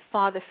have that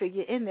father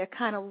figure in there,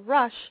 kind of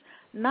rush,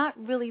 not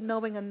really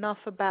knowing enough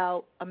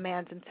about a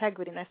man's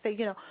integrity. And I say,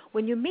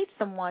 when you meet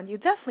someone, you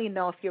definitely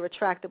know if you're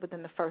attracted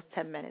within the first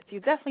 10 minutes. You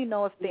definitely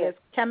know if there's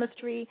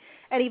chemistry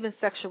and even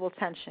sexual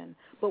tension.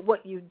 But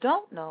what you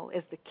don't know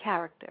is the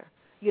character.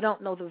 You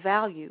don't know the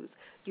values.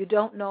 You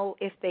don't know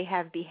if they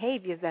have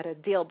behaviors that are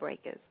deal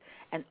breakers,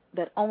 and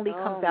that only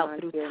comes out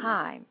through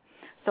time.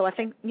 So I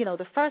think,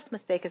 the first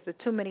mistake is the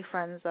too many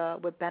friends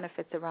with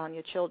benefits around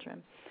your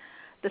children.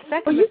 The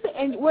second,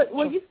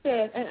 what you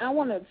said, and I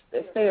want to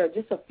stay there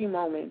just a few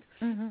moments.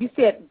 You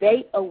said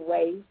date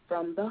away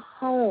from the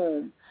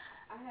home.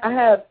 I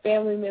have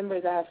family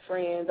members, I have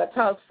friends. I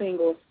taught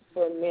singles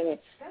for a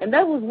minute, and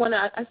that was when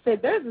I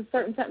said there's a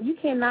certain time you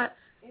cannot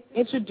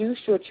introduce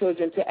your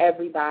children to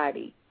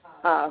everybody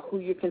who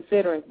you're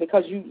considering,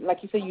 because like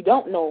you said, you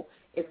don't know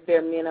if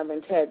they're men of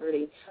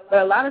integrity. But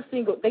a lot of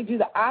singles, they do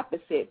the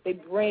opposite. They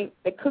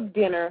cook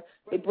dinner.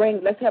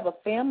 Let's have a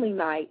family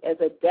night as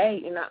a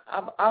date. And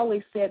I've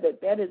always said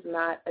that is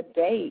not a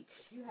date.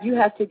 You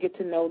have to get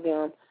to know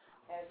them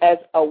as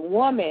a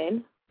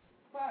woman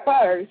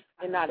first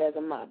and not as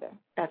a mother.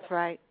 That's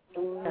right.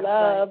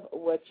 Love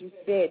what you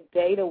said,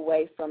 date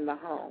away from the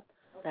home.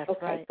 That's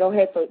okay, right. Go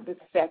ahead for the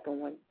second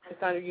one.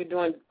 Cassandra, you're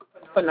doing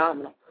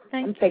phenomenal.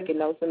 I'm taking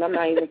notes, and I'm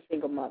not even a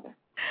single mother.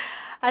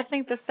 I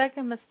think the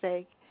second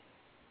mistake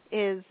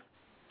is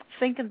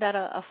thinking that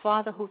a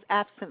father who's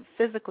absent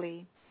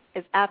physically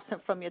is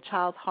absent from your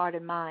child's heart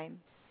and mind.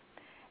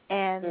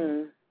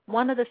 And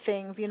one of the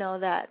things,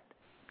 that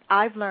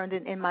I've learned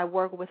in my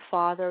work with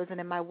fathers and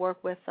in my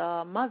work with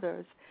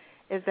mothers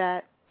is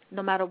that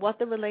no matter what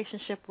the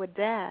relationship with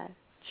dad,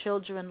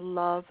 children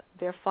love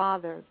their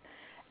fathers.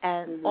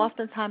 And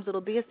oftentimes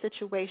it'll be a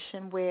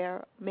situation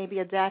where maybe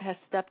a dad has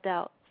stepped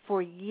out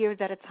for years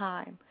at a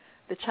time.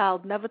 The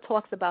child never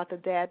talks about the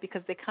dad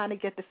because they kind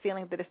of get the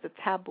feeling that it's a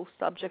taboo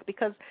subject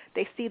because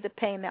they see the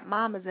pain that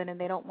mom is in and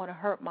they don't want to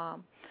hurt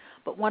mom.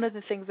 But one of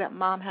the things that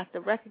mom has to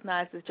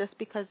recognize is just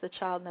because the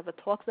child never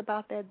talks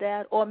about their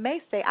dad or may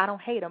say, I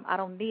don't hate him, I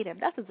don't need him,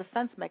 that's a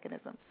defense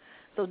mechanism.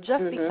 So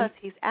just because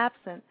he's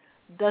absent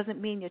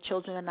doesn't mean your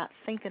children are not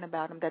thinking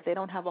about him, that they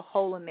don't have a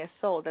hole in their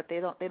soul, that they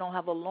don't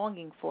have a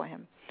longing for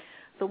him.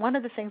 So one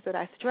of the things that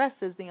I stress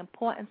is the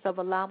importance of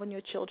allowing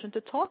your children to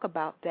talk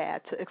about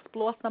dad, to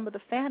explore some of the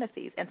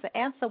fantasies, and to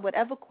answer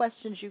whatever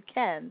questions you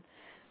can,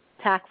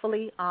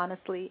 tactfully,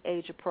 honestly,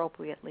 age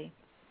appropriately.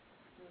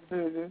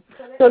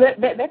 So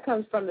that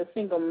comes from the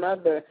single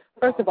mother,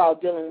 first of all,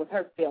 dealing with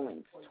her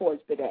feelings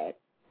towards the dad.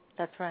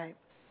 That's right.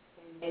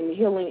 And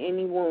healing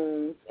any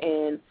wounds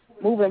and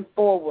moving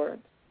forward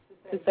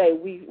to say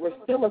we're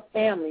still a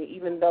family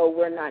even though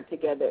we're not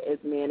together as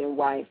man and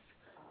wife.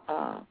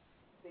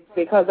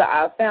 Because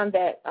I found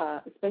that,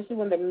 especially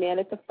when they're mad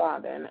at the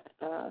father, and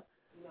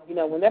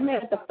when they're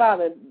mad at the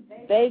father,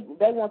 they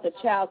want the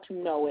child to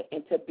know it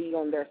and to be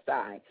on their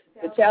side.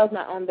 The child's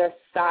not on their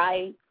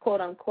side,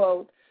 quote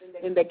unquote,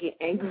 then they get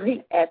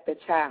angry at the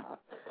child.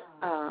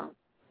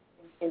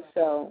 And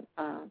so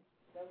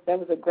that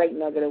was a great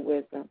nugget of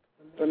wisdom.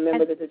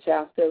 Remember that the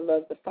child still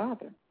loves the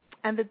father.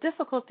 And the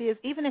difficulty is,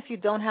 even if you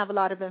don't have a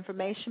lot of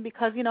information,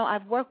 because,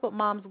 I've worked with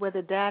moms where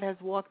the dad has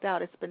walked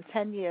out. It's been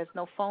 10 years,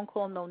 no phone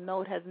call, no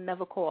note, has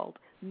never called,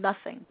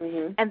 nothing.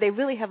 And they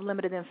really have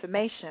limited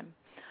information.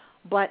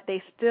 But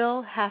they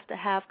still have to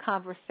have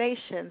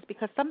conversations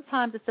because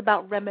sometimes it's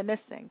about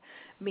reminiscing,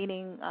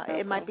 meaning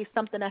it might be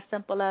something as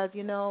simple as,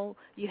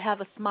 you have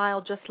a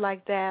smile just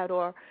like dad,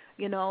 or,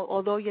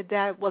 although your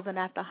dad wasn't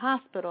at the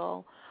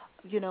hospital,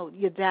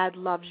 your dad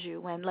loves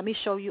you, and let me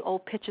show you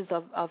old pictures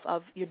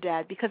of your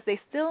dad, because they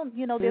still,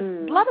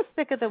 there's blood is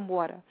thicker than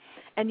water,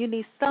 and you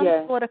need some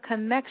sort of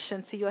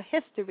connection to your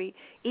history,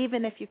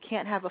 even if you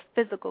can't have a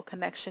physical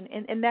connection.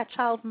 In that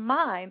child's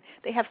mind,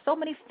 they have so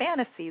many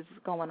fantasies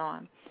going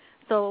on.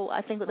 So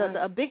I think that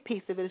a big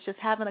piece of it is just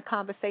having a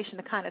conversation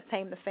to kind of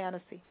tame the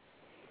fantasy.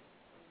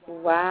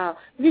 Wow.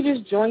 If you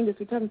just joined us,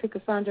 we're talking to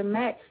Cassandra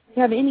Mack. If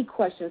you have any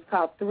questions,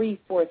 call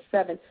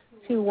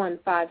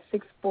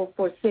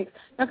 347-215-6446.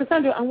 Now,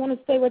 Cassandra, I want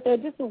to stay with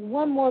that just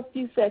one more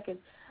few seconds.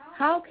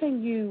 How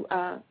can you,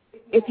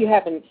 if you're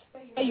having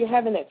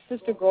that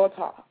sister-girl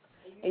talk,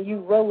 and you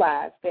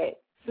realize that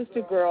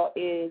sister-girl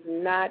is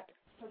not,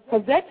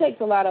 because that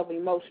takes a lot of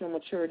emotional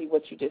maturity,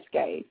 what you just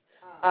gave.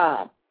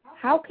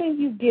 How can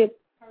you get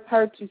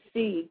her to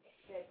see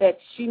that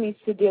she needs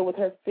to deal with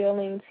her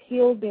feelings,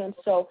 heal them,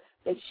 so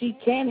that she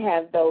can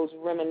have those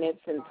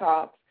reminiscent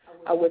talks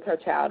with her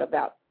child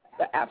about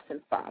the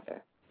absent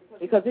father?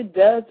 Because it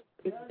does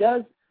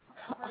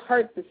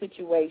hurt the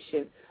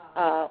situation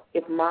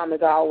if mom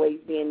is always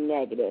being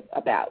negative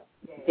about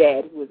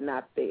dad who is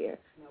not there.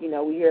 You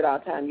know, we hear it all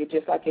the time, you're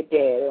just like your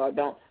dad, or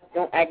don't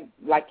act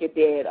like your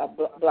dad, or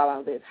blah,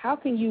 blah, this. How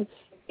can you,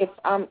 if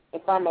I'm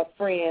a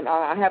friend, or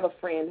I have a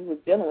friend who is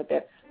dealing with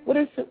that, what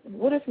are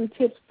some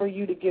tips for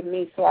you to give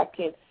me so I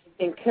can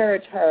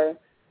encourage her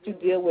to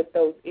deal with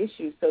those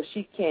issues so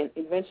she can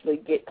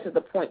eventually get to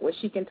the point where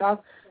she can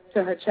talk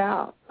to her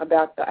child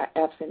about the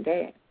absent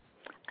dad?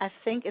 I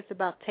think it's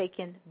about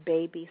taking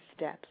baby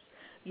steps.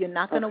 You're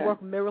not going to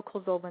work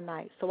miracles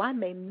overnight. So I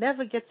may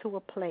never get to a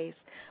place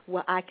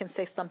where I can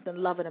say something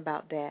loving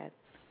about dad,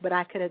 but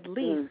I could at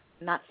least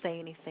not say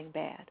anything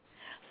bad.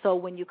 So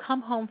when you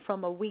come home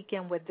from a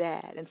weekend with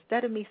dad,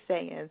 instead of me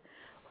saying,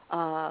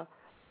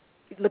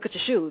 look at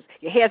your shoes,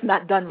 your hair's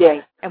not done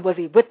right, and was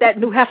he with that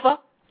new heifer?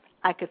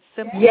 I could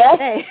simply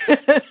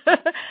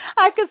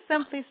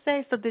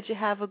say, so did you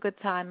have a good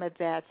time at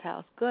Dad's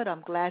house? Good,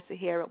 I'm glad to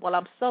hear it. Well,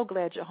 I'm so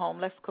glad you're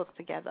home. Let's cook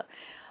together.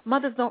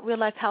 Mothers don't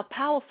realize how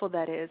powerful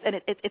that is, and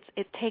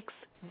it takes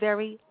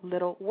very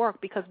little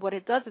work, because what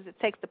it does is it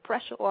takes the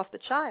pressure off the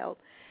child,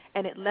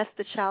 and it lets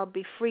the child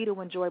be free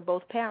to enjoy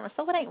both parents.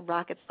 So it ain't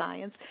rocket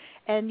science.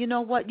 And you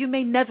know what? You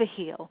may never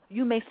heal.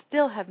 You may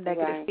still have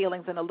negative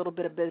feelings and a little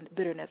bit of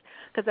bitterness,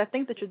 because I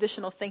think the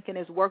traditional thinking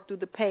is work through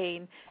the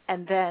pain,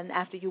 and then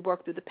after you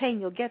work through the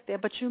pain, you'll get there.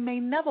 But you may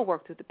never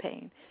work through the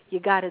pain. You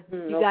gotta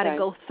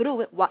go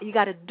through it. You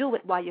gotta do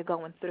it while you're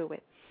going through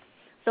it.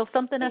 So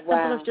something as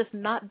simple as just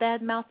not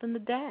bad-mouthing the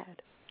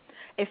dad.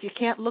 If you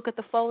can't look at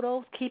the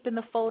photos, keeping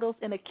the photos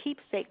in a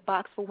keepsake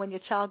box for when your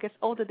child gets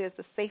older. There's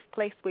a safe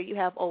place where you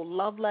have old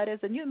love letters,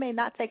 and you may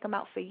not take them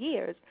out for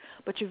years,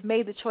 but you've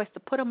made the choice to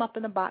put them up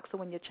in the box, so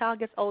when your child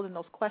gets older and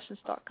those questions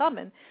start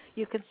coming,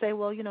 you can say,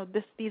 well, you know,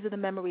 these are the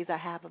memories I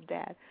have of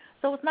Dad.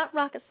 So it's not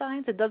rocket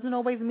science. It doesn't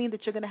always mean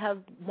that you're going to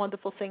have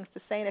wonderful things to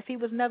say, and if he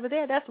was never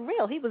there, that's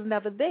real. He was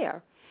never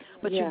there.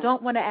 But you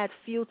don't want to add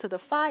fuel to the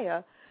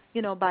fire,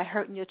 you know, by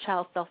hurting your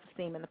child's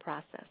self-esteem in the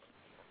process.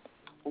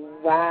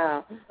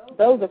 Wow.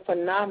 Those are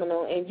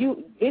phenomenal. And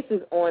this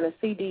is on a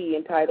CD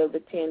entitled The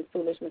 10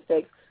 Foolish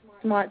Mistakes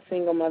Smart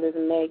Single Mothers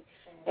Make.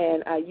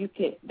 And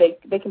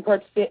they can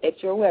purchase it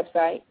at your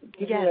website.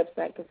 Give your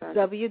website,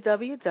 Cassandra.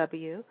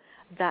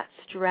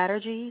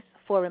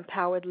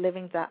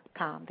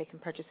 www.strategiesfoремpoweredliving.com. They can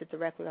purchase it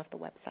directly off the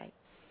website.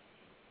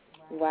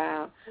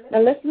 Wow. Now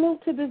let's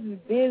move to this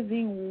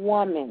busy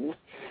woman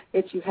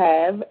that you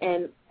have,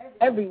 and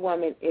every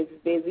woman is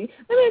busy.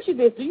 Let me ask you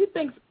this. Do you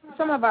think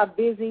some of our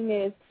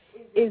busyness,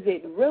 is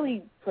it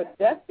really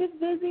productive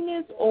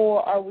busyness,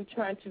 or are we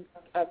trying to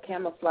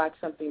camouflage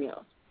something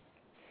else?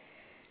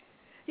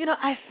 You know,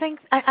 I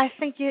think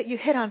you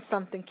hit on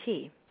something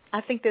key.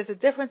 I think there's a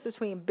difference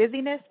between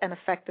busyness and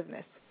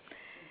effectiveness.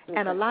 Okay.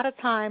 And a lot of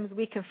times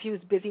we confuse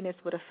busyness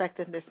with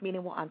effectiveness,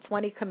 meaning we're on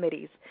 20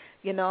 committees.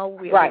 You know,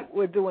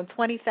 we're doing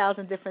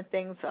 20,000 different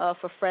things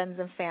for friends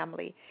and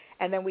family,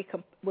 and then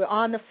we're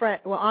on the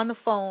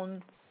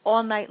phone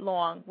all night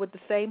long with the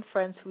same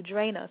friends who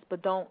drain us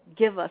but don't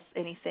give us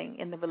anything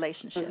in the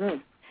relationship. Mm-hmm.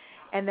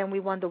 And then we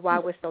wonder why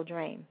we're so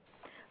drained.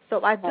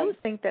 So I do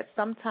think that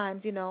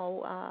sometimes, you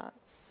know,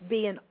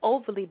 being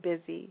overly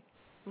busy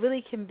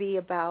really can be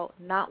about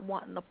not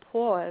wanting to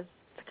pause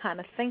to kind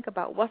of think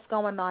about what's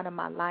going on in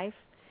my life.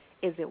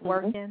 Is it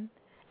working?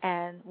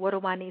 And what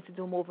do I need to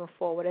do moving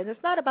forward? And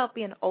it's not about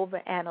being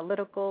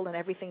over-analytical and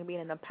everything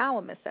being an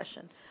empowerment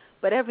session,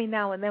 but every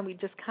now and then we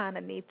just kind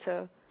of need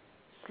to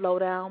slow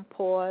down,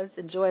 pause,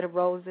 enjoy the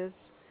roses,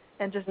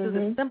 and just do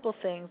the simple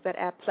things that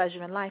add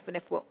pleasure in life. And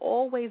if we're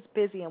always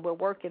busy and we're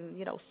working,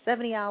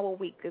 70-hour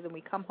weeks, and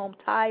we come home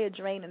tired,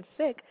 drained, and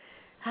sick,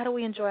 how do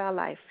we enjoy our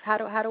life? How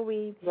do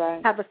we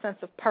have a sense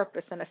of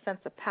purpose and a sense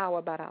of power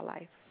about our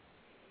life?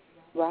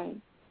 Right.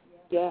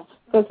 Yeah.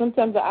 Because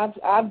sometimes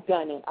I've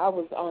done it. I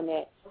was on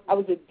that. I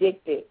was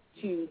addicted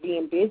to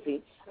being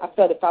busy. I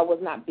felt if I was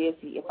not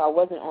busy, if I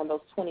wasn't on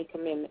those 20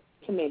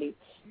 committees,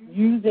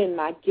 using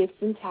my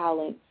gifts and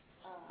talents,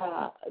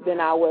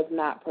 then I was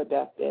not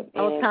productive.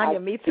 Oh, Tanya,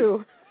 me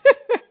too.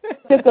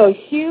 Took a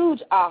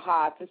huge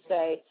aha to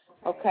say,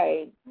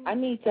 okay, I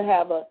need to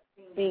have a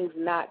things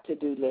not to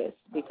do list,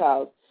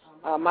 because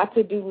my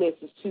to-do list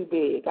is too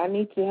big. I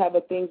need to have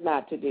a things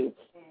not to do.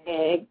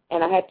 And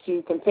I had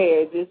to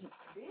compare, is this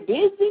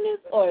busyness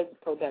or is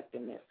it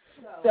productiveness?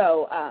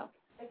 So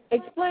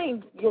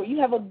explain, you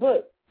have a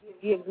book,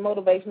 gives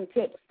motivation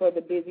tips for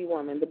the busy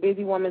woman, the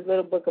busy woman's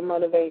little book of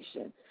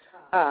motivation.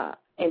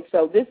 And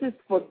so this is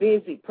for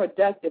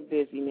productive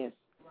busyness,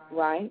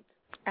 right?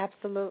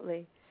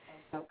 Absolutely.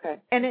 Okay.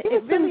 And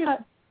it really is,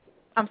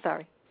 I'm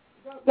sorry.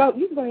 No,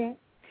 you can go ahead.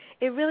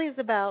 It really is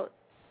about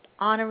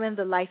honoring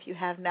the life you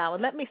have now.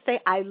 And let me say,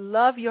 I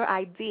love your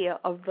idea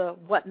of the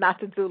what not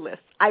to do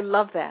list. I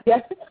love that.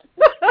 Yes.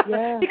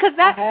 Yeah. Because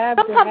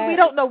sometimes we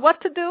don't know what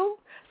to do.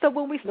 So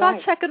when we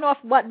start checking off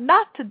what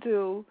not to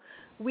do,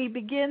 we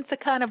begin to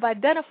kind of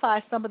identify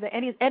some of the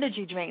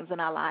energy drains in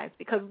our lives.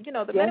 Because,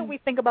 the minute we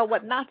think about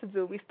what not to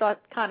do, we start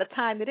kind of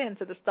tying it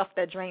into the stuff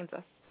that drains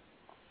us.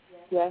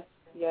 Yes.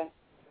 I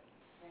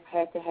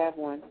had to have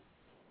one.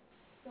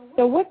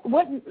 So what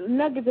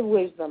nuggets of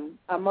wisdom,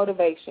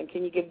 motivation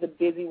can you give the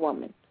busy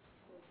woman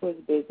who is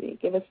busy?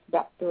 Give us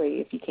about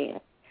 3 if you can.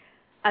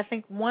 I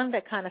think one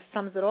that kind of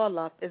sums it all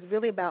up is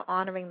really about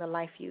honoring the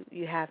life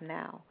you have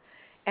now.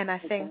 And I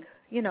think,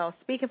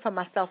 speaking for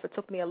myself, it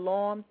took me a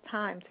long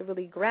time to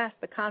really grasp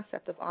the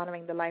concept of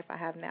honoring the life I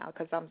have now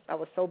because I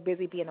was so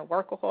busy being a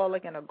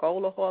workaholic and a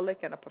goalaholic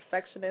and a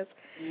perfectionist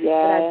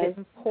that I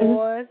didn't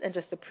pause and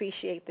just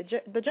appreciate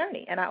the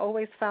journey. And I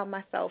always found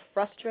myself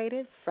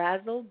frustrated,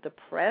 frazzled,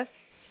 depressed,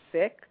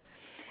 sick.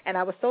 And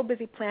I was so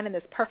busy planning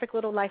this perfect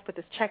little life with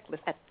this checklist.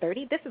 At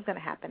 30, this is going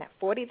to happen. At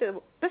 40, this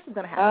is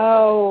going to happen.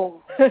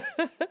 Oh,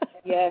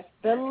 yes,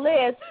 the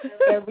list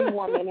every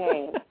woman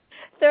has.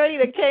 30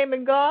 that came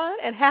and gone,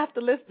 and half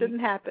the list didn't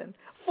happen.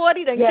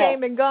 40 that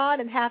came and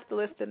gone, and half the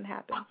list didn't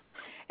happen.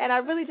 And I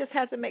really just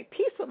had to make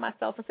peace with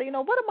myself and say,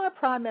 what are my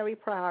primary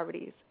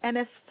priorities? And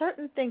if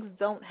certain things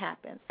don't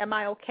happen, am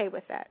I okay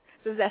with that?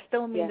 Does that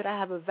still mean that I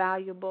have a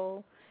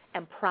valuable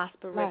and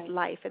prosperous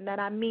life and that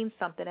I mean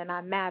something and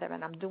I matter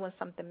and I'm doing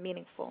something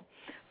meaningful?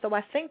 So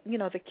I think,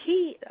 the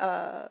key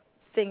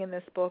thing in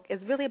this book is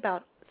really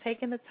about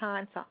taking the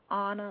time to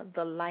honor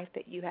the life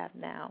that you have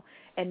now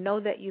and know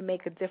that you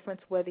make a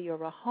difference whether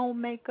you're a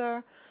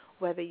homemaker,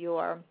 whether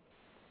you're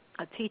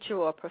a teacher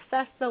or a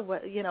professor,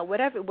 whether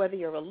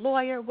you're a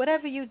lawyer,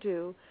 whatever you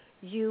do,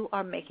 you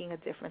are making a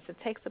difference. And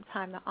take some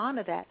time to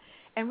honor that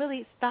and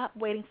really stop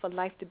waiting for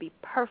life to be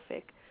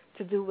perfect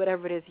to do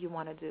whatever it is you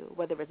want to do,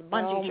 whether it's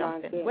bungee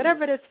jumping,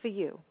 whatever it is for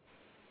you.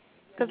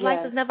 Because life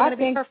is never going to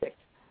be perfect.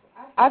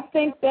 I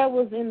think that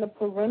was in the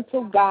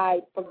parental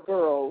guide for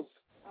girls.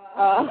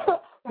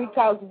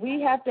 Because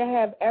we have to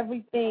have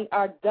everything,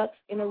 our ducks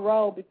in a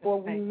row before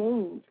we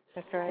move.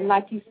 That's right. And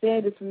like you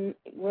said,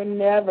 we're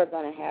never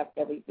going to have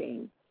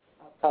everything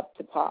up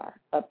to par.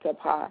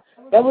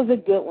 That was a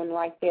good one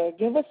right there.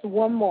 Give us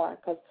one more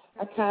because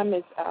our time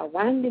is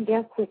winding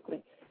down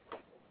quickly.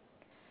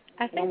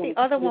 I think the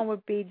other one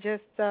would be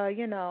just,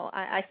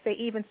 I say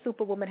even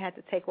Superwoman had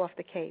to take off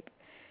the cape.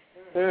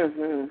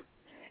 Mm-hmm.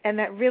 And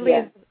that really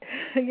is,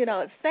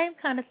 same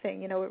kind of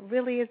thing. It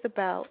really is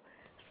about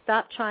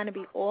stop trying to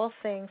be all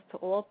things to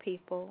all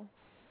people.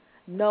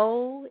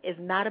 No is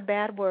not a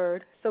bad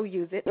word, so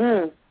use it.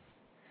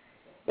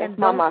 That's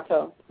my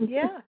motto.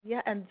 Yeah,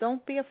 and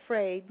don't be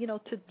afraid,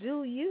 to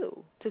do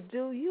you.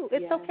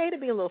 It's okay to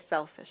be a little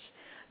selfish.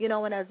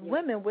 And as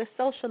women, we're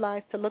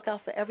socialized to look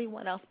out for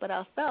everyone else but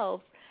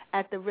ourselves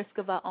at the risk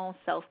of our own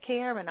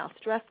self-care and our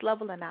stress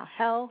level and our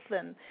health.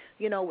 And,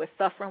 we're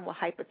suffering with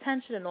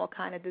hypertension and all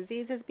kind of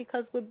diseases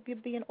because we're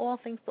being all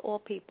things to all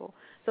people.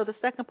 So the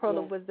second pearl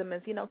of wisdom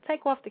is,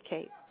 take off the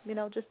cape.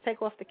 Just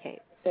take off the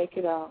cape. Take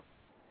it off.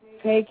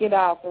 Take it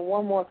off. And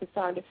one more,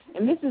 Cassandra.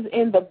 And this is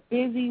in the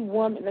Busy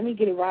Woman. Let me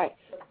get it right.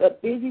 The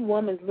Busy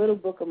Woman's Little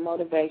Book of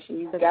Motivation.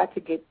 You've got to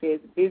get this.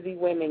 Busy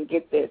women,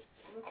 get this.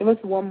 Give us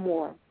one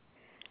more.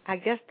 I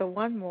guess the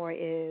one more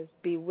is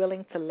be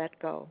willing to let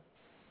go.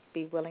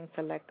 Be willing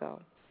to let go.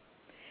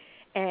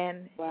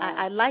 And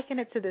I liken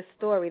it to this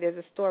story. There's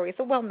a story. It's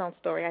a well-known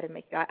story. I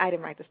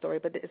didn't write the story,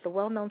 but it's a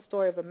well-known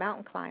story of a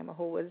mountain climber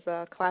who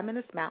was climbing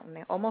this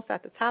mountain, almost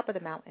at the top of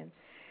the mountain,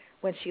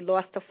 when she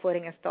lost her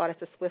footing and started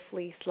to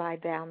swiftly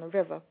slide down the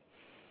river.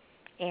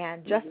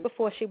 And just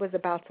before she was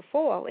about to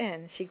fall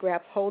in, she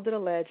grabs hold of the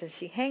ledge and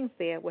she hangs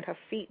there with her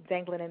feet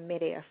dangling in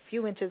midair, a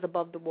few inches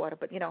above the water,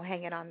 but,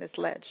 hanging on this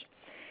ledge.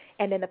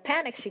 And in a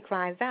panic, she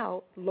cries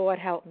out, "Lord,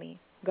 help me."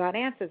 God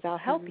answers, "I'll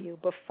help you,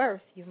 but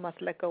first you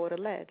must let go of the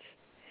ledge."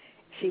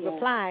 She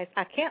replies,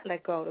 "I can't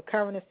let go. The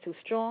current is too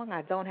strong.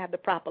 I don't have the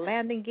proper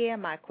landing gear.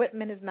 My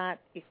equipment is not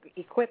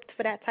equipped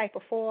for that type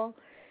of fall."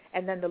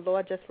 And then the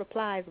Lord just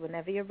replies,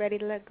 "Whenever you're ready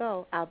to let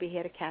go, I'll be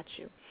here to catch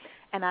you."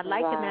 And I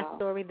like in that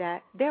story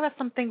that there are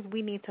some things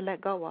we need to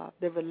let go of.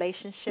 The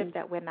relationship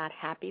that we're not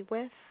happy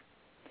with,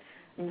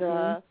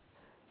 the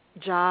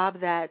job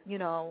that,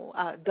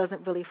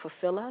 doesn't really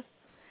fulfill us.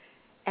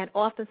 And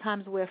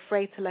oftentimes we're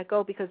afraid to let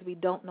go because we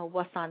don't know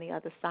what's on the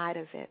other side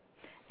of it.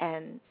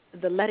 And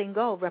the letting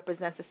go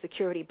represents the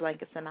security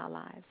blankets in our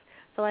lives.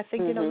 So I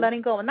think,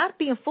 letting go and not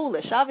being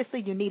foolish.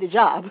 Obviously, you need a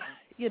job,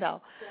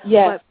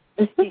 Yes.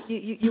 But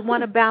you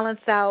want to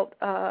balance out.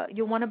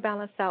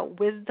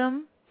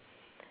 Wisdom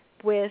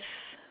with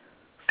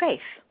faith.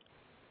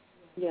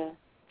 Yeah.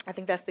 I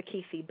think that's the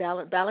key.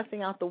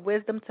 Balancing out the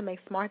wisdom to make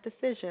smart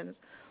decisions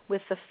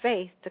with the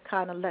faith to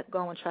kind of let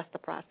go and trust the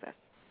process.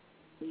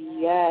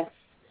 Yes.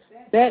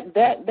 That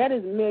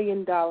is $1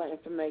 million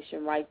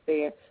information right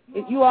there.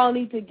 If you all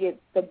need to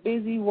get the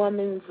Busy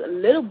Woman's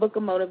Little Book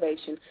of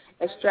Motivation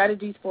at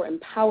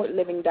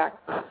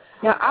strategiesfoремpoweredliving.com.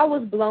 Now, I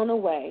was blown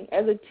away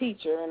as a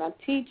teacher, and I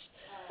teach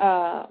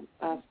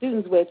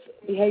students with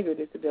behavior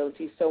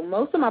disabilities. So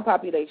most of my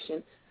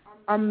population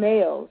are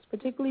males,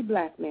 particularly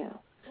black males.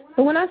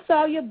 So when I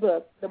saw your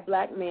book, The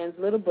Black Man's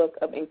Little Book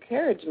of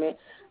Encouragement,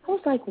 I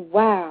was like,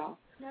 wow.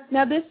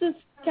 Now, this is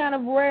kind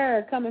of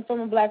rare coming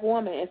from a black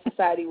woman, and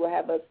society will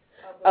have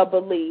a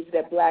belief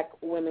that black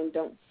women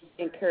don't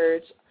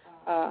encourage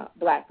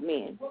black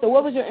men. So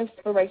what was your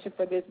inspiration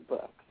for this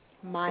book?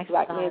 My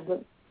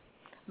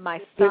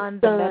son,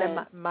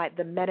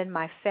 the men in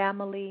my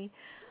family,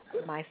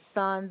 my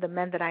son, the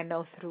men that I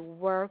know through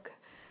work,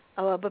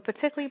 but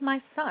particularly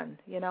my son.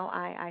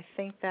 I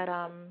think that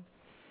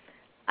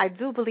I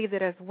do believe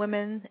that as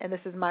women, and this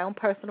is my own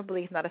personal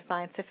belief, not a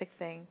scientific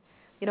thing,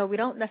 we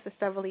don't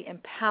necessarily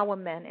empower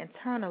men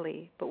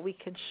internally, but we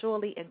can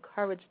surely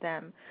encourage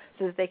them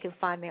so that they can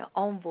find their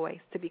own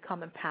voice to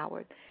become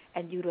empowered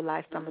and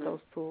utilize some of those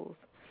tools.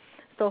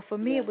 So for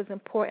me, it was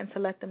important to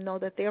let them know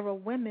that there are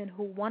women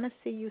who want to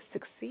see you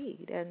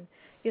succeed and,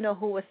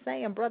 who are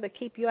saying, brother,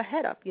 keep your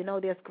head up.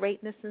 There's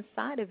greatness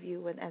inside of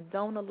you, and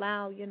don't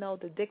allow,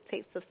 the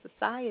dictates of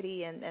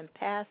society and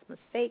past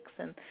mistakes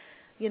and,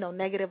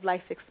 negative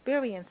life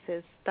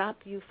experiences stop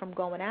you from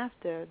going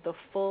after the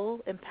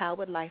full,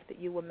 empowered life that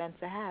you were meant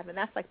to have. And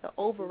that's like the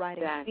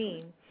overriding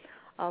theme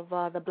of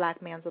the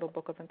Black Man's Little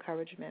Book of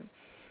Encouragement.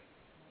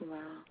 Wow.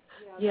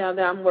 Yeah,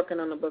 I'm working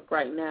on a book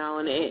right now,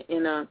 and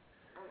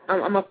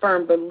I'm a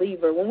firm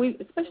believer.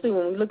 Especially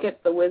when we look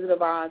at The Wizard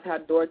of Oz, how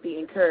Dorothy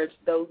encouraged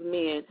those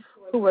men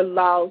who were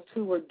lost,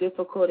 who were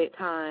difficult at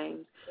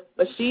times,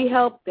 but she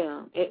helped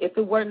them. If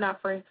it were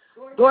not for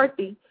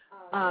Dorothy,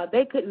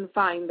 they couldn't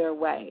find their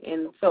way.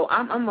 And so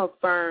I'm a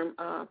firm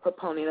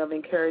proponent of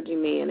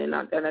encouraging men, and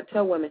I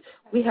tell women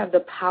we have the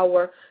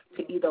power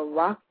to either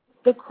rock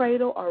the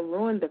cradle or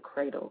ruin the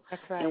cradle.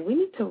 That's right. And we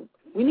need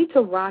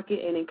to rock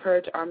it and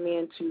encourage our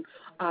men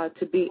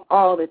to be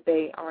all that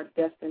they are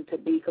destined to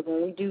be, because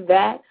when we do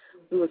that,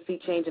 we will see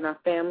change in our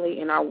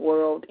family, in our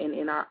world, and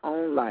in our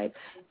own life.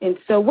 And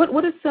so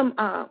what are some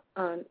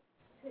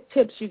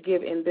tips you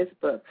give in this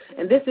book?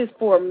 And this is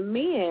for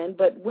men,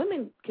 but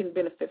women can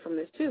benefit from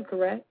this too,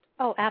 correct?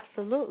 Oh,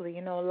 absolutely.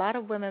 A lot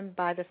of women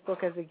buy this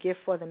book as a gift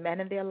for the men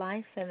in their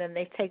life, and then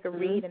they take a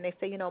read and they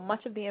say,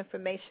 much of the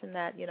information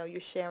that,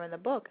 you share in the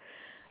book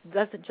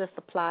doesn't just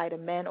apply to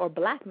men or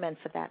black men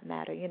for that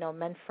matter.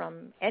 Men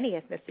from any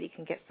ethnicity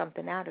can get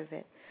something out of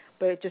it,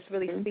 but it just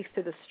really speaks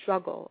to the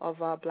struggle of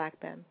black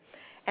men.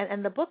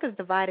 And the book is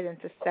divided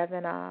into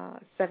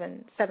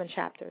seven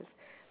chapters.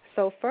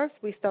 So first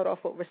we start off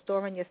with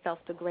restoring yourself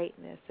to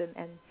greatness,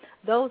 and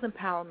those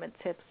empowerment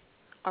tips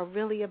are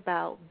really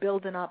about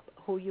building up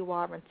who you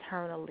are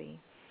internally,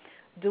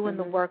 doing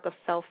the work of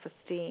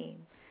self-esteem.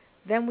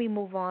 Then we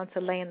move on to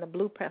laying the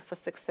blueprint for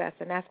success,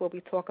 and that's where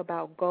we talk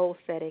about goal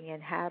setting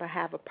and how to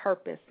have a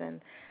purpose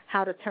and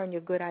how to turn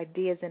your good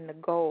ideas into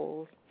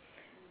goals.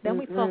 Then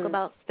we talk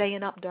about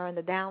staying up during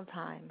the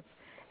downtimes.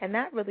 And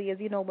that really is,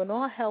 when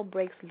all hell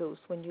breaks loose,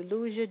 when you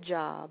lose your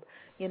job,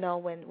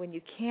 when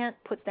you can't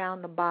put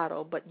down the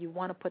bottle, but you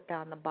want to put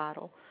down the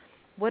bottle,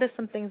 what are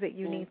some things that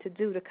you need to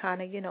do to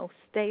kind of,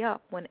 stay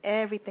up when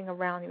everything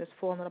around you is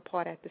falling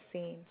apart at the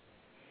seams?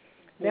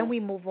 Then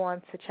we move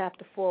on to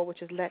chapter 4,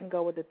 which is letting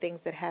go of the things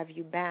that have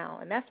you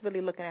bound. And that's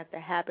really looking at the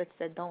habits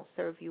that don't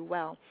serve you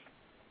well.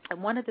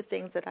 And one of the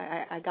things that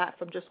I got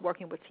from just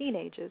working with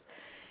teenagers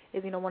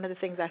is, one of the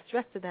things I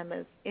stress to them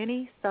is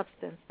any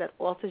substance that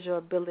alters your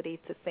ability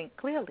to think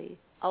clearly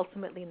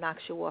ultimately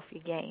knocks you off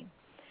your game.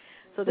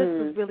 So this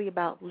is really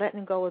about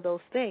letting go of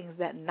those things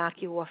that knock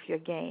you off your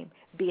game,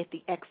 be it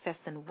the excess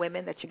in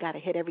women that you got to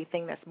hit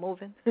everything that's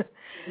moving,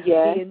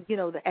 being,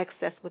 the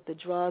excess with the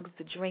drugs,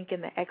 the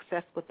drinking, the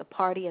excess with the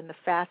party and the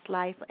fast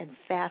life and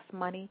fast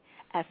money.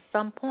 At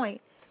some point,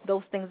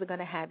 those things are going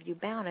to have you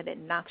bound, and it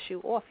knocks you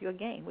off your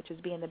game, which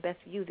is being the best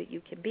you that you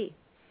can be.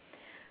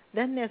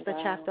 Then there's the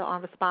chapter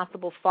on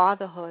responsible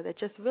fatherhood that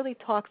just really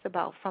talks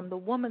about, from the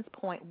woman's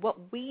point, what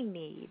we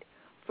need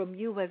from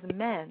you as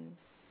men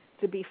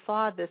to be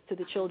fathers to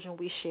the children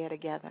we share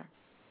together.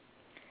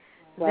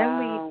 Wow. Then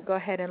we go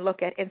ahead and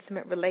look at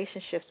intimate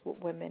relationships with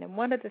women. And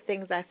one of the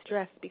things I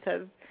stress,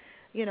 because,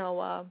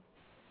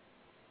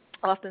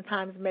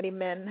 oftentimes many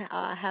men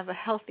have a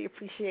healthy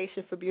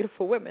appreciation for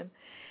beautiful women.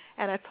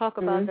 And I talk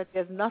about that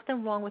there's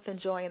nothing wrong with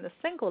enjoying the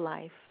single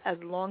life as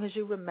long as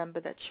you remember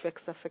that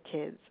tricks are for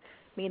kids.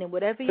 Meaning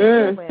whatever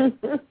you're doing,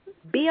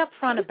 be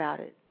upfront about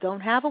it. Don't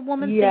have a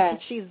woman think that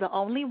she's the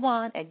only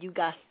one, and you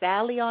got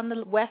Sally on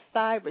the west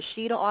side,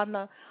 Rashida on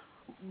the,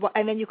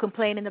 and then you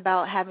complaining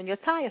about having your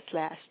tires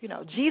slashed.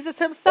 Jesus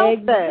himself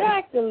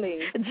said.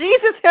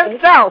 Jesus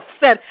himself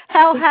said,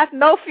 hell hath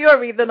no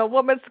fury than a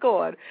woman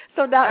scorned.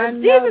 So now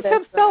if Jesus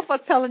himself are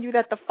telling you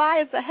that the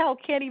fires of hell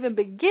can't even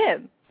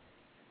begin,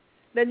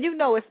 then you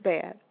know it's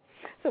bad.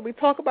 So we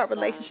talk about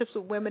relationships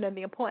with women and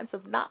the importance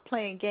of not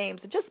playing games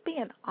and just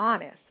being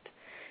honest.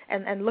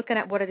 and looking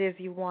at what it is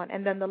you want.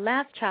 And then the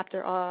last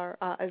chapter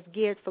is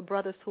geared for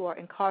brothers who are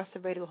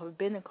incarcerated or have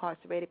been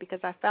incarcerated, because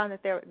I found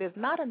that there's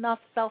not enough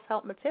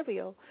self-help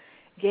material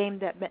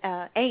aimed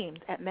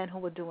at men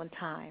who are doing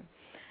time.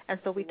 And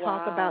so we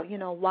talk about,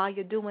 while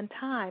you're doing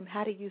time,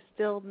 how do you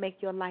still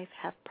make your life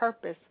have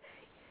purpose,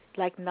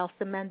 like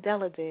Nelson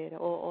Mandela did,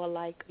 or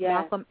like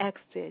Malcolm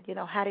X did?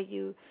 How do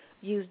you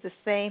use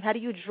how do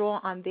you draw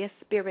on their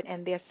spirit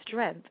and their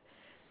strength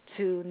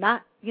to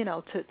not,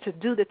 to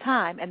do the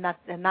time and not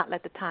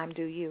let the time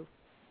do you?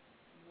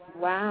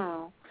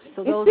 Wow.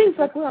 So it seems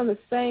like we're on the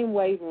same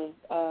wavelength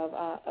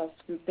of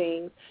some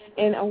things,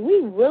 and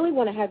we really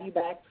want to have you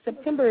back.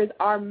 September is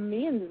our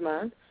men's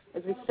month.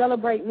 As we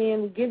celebrate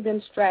men, we give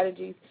them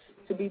strategies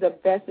to be the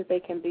best that they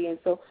can be. And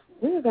so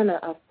we're going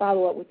to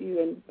follow up with you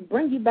and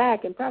bring you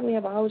back and probably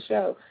have a whole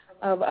show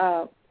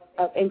of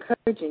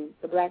encouraging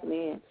the black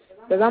man.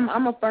 Because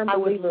I'm a firm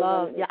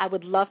believer. I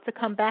would love to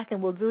come back,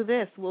 and we'll do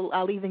this.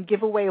 I'll even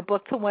give away a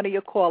book to one of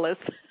your callers.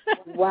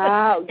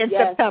 Wow. in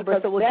September,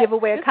 so we'll give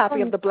away a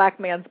copy of the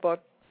Black Man's Book.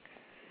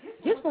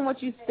 Just from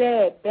what you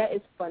said, that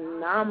is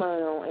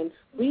phenomenal. And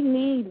we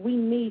need,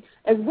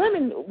 as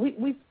women,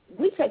 we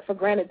take for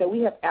granted that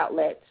we have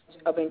outlets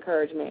of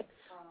encouragement,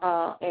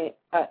 and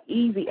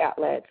easy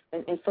outlets.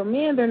 And for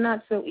men, they're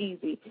not so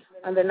easy,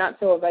 and they're not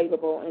so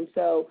available. And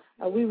so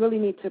we really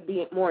need to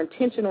be more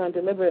intentional and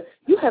deliberate.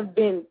 You have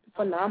been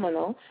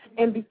phenomenal.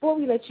 And before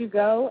we let you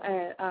go,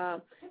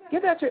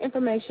 give out your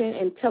information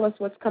and tell us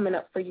what's coming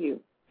up for you.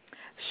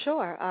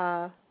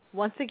 Sure.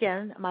 Once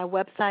again, my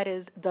website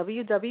is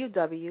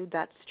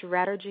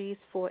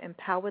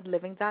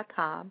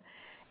www.strategiesfoремpoweredliving.com.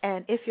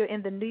 And if you're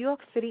in the New York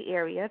City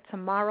area,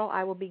 tomorrow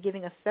I will be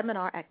giving a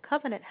seminar at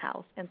Covenant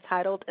House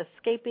entitled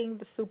Escaping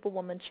the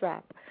Superwoman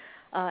Trap.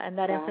 And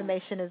that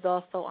information is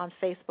also on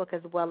Facebook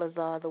as well as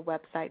the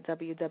website,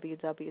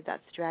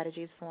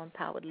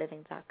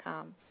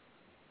 www.strategiesfoремpoweredliving.com.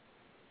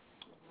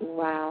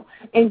 Wow.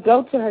 And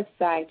go to her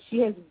site. She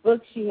has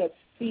books, she has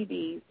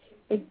CDs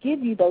that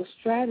give you those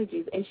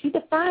strategies. And she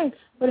defines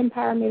what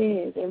empowerment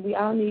is. And we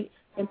all need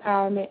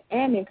empowerment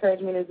and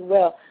encouragement as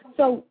well.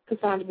 So,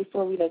 Cassandra,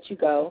 before we let you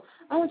go,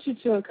 I want you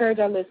to encourage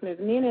our listeners,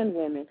 men and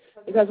women,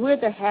 because we're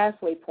at the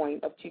halfway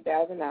point of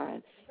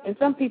 2009, and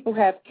some people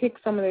have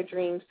kicked some of their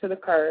dreams to the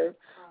curb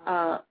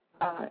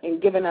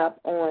and given up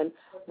on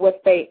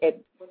what they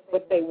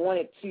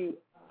wanted to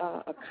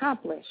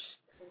accomplish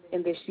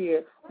in this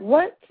year.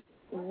 What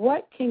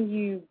can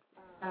you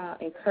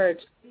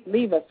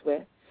leave us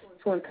with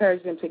to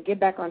encourage them to get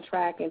back on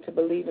track and to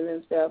believe in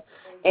themselves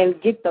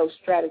and get those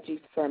strategies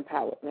for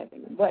empowered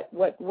living? What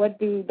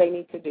do they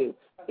need to do?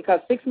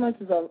 Because 6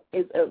 months is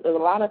a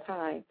lot of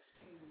time.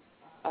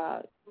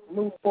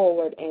 Move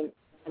forward and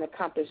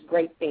accomplish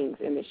great things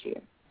in this year.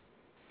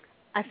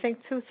 I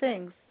think two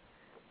things.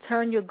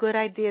 Turn your good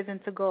ideas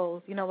into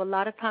goals. A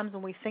lot of times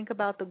when we think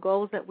about the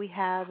goals that we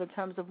have in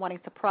terms of wanting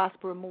to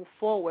prosper and move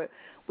forward,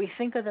 we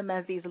think of them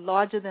as these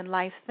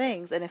larger-than-life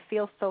things, and it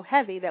feels so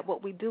heavy that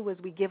what we do is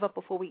we give up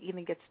before we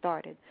even get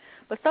started.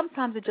 But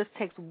sometimes it just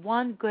takes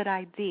one good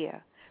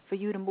idea for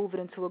you to move it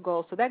into a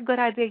goal. So that good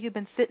idea you've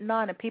been sitting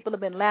on and people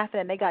have been laughing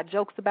and they got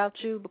jokes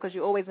about you because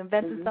you're always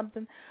inventing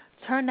something,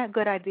 turn that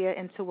good idea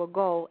into a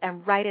goal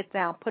and write it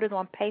down. Put it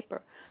on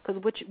paper. Because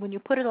when you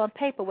put it on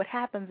paper, what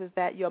happens is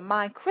that your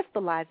mind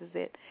crystallizes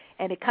it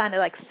and it kind of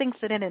like sinks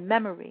it in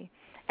memory,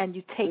 and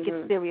you take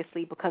it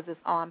seriously because it's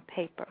on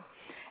paper.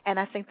 And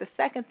I think the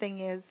second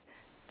thing is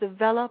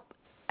develop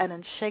an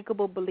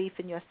unshakable belief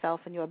in yourself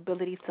and your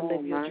ability to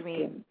live your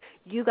dream.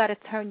 You got to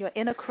turn your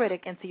inner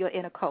critic into your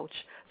inner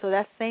coach. So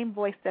that same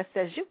voice that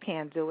says you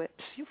can't do it,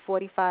 you're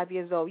 45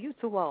 years old, you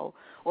too old,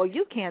 or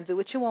you can't do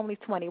it, you're only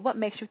 20. What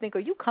makes you think, or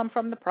you come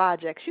from the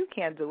projects, you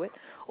can't do it,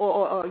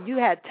 or you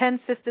had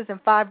 10 sisters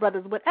and 5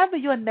 brothers, whatever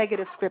your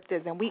negative script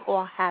is, and we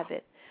all have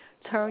it.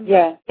 Turn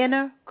your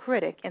inner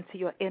critic into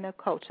your inner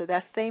coach. So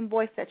that same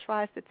voice that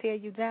tries to tear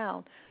you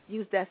down,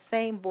 use that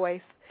same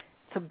voice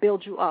to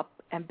build you up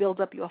and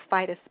build up your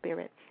fighter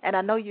spirit. And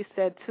I know you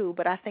said two,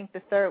 but I think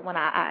the third one,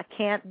 I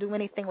can't do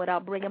anything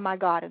without bringing my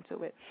God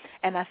into it.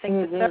 And I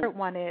think the third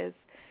one is,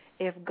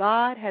 if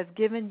God has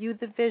given you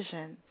the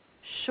vision,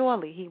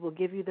 surely he will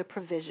give you the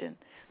provision.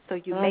 So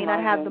you may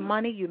not have the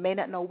money, you may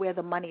not know where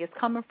the money is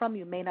coming from,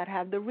 you may not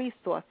have the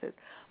resources,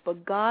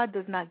 but God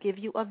does not give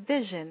you a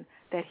vision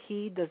that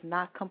he does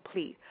not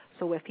complete.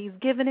 So if he's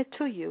given it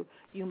to you,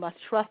 you must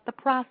trust the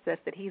process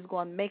that he's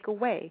going to make a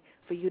way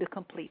for you to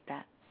complete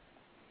that.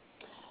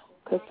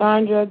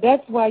 Cassandra,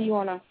 that's why you're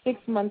on our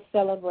 6-month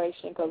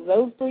celebration, because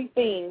those 3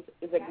 things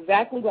is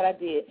exactly what I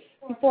did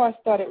before I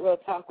started Real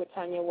Talk with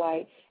Tanya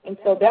White. And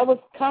so that was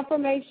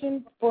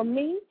confirmation for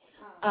me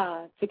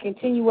to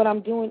continue what I'm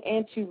doing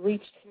and to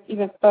reach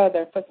even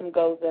further for some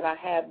goals that I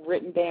have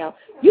written down.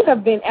 You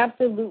have been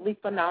absolutely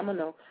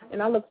phenomenal,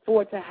 and I look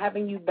forward to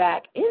having you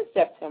back in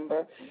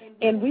September.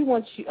 And we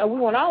want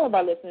all of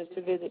our listeners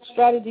to visit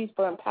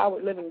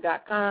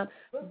strategiesfoремpoweredliving.com.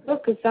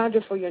 Book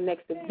Cassandra for your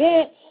next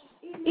event.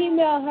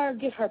 Email her,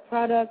 get her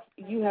products.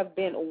 You have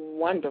been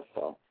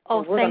wonderful.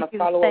 Oh, we're going to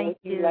follow up with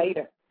you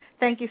later.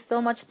 Thank you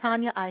so much,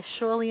 Tanya. I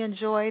surely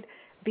enjoyed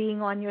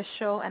being on your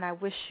show, and I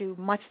wish you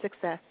much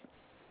success.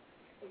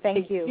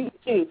 Thank you. You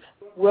too.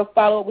 We'll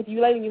follow up with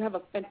you later. You have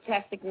a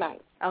fantastic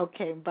night.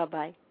 Okay,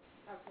 bye-bye.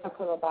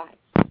 Okay,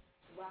 bye-bye.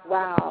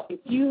 Wow. If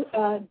you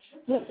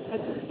just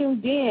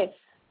tuned in,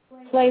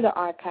 play the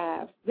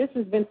archive. This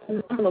has been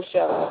a phenomenal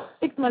show.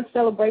 6-month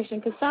celebration.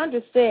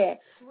 Cassandra said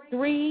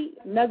 3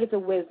 nuggets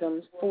of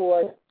wisdom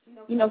for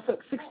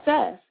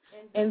success.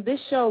 And this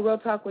show, Real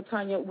Talk with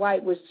Tanya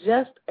White, was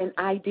just an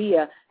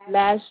idea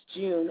last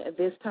June at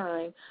this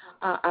time.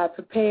 I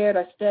prepared,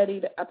 I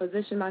studied, I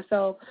positioned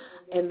myself,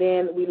 and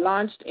then we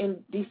launched in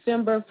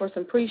December for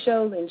some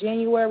pre-shows. In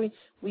January,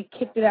 we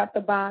kicked it out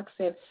the box,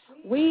 and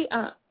we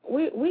are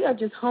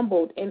just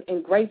humbled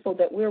and grateful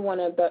that we're one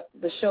of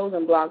the shows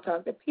on Blog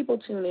Talk that people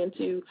tune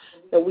into,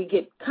 that we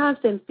get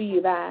constant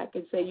feedback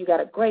and say, you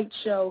got a great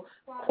show,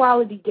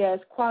 quality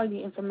guests,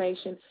 quality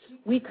information.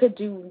 We could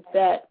do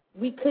that.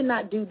 We could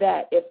not do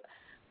that if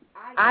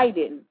I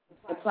didn't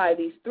apply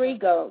these 3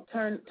 goals,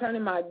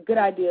 turning my good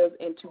ideas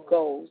into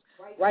goals,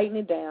 writing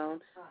it down,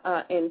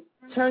 and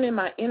turning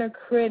my inner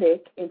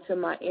critic into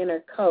my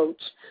inner coach,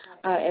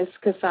 as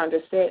Cassandra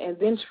said, and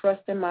then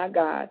trusting my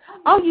God.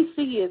 All you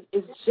see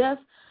is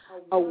just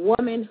a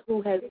woman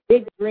who has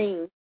big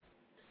dreams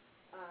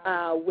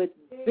with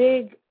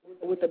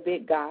a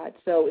big God.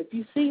 So if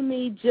you see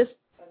me, just,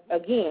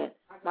 again,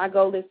 my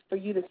goal is for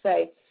you to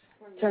say,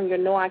 turn your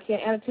no, I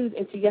can't attitudes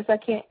into yes, I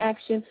can't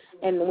action.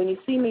 And when you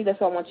see me,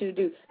 that's what I want you to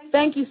do.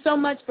 Thank you so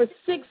much for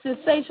 6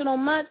 sensational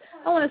months.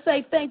 I want to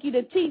say thank you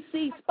to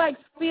TC, Spike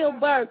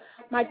Spielberg,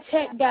 my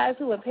tech guys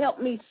who have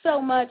helped me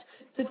so much,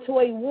 to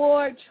Toy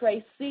Ward,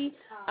 Tracy,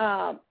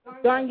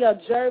 Darnell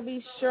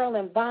Jervy,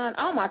 Sherilyn Vaughn,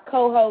 all my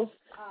co-hosts,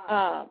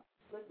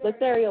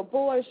 Lothario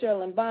Boyd,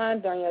 Sherilyn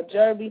Vaughn, Darnell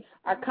Jervy,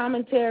 our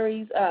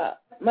commentaries,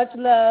 much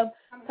love.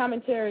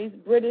 Commentaries,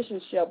 British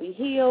and Shelby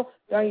Hill,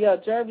 Darnell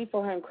Jervy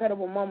for her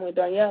incredible moment with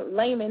Darnell,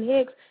 Layman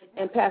Hicks,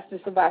 and Pastor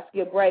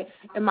Savaskia Bray.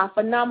 And my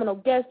phenomenal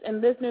guests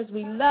and listeners,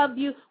 we love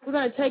you. We're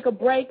going to take a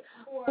break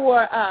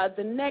for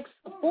the next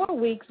 4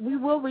 weeks. We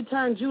will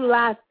return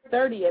July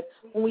 30th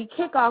when we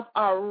kick off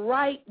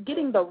our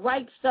Getting the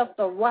Right Stuff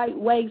the Right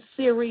Way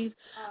series.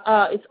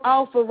 It's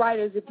all for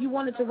writers. If you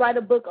wanted to write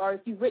a book or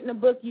if you've written a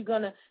book, you're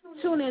going to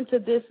tune into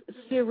this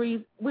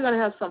series. We're going to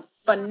have some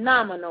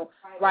phenomenal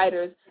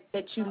writers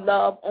that you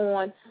love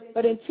on.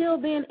 But until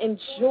then,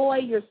 enjoy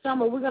your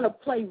summer. We're going to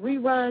play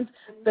reruns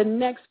the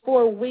next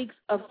 4 weeks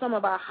of some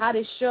of our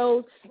hottest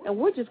shows, and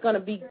we're just going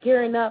to be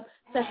gearing up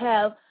to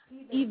have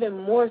even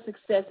more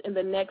success in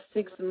the next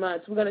 6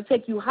 months. We're going to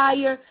take you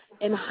higher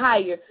and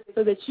higher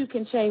so that you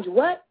can change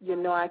what? Your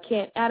no, I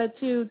can't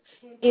attitudes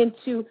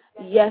into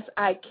yes,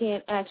 I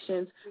can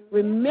actions.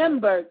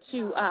 Remember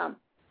to,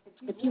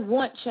 if you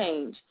want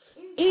change,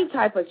 any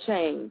type of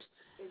change,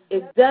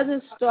 it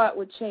doesn't start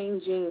with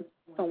changing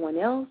someone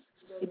else.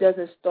 It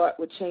doesn't start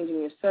with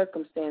changing your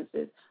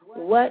circumstances.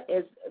 What,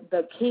 as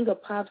the King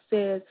of Pop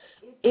says,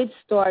 it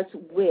starts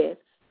with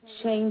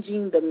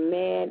changing the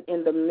man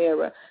in the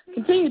mirror.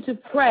 Continue to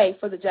pray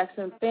for the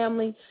Jackson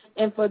family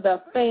and for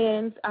the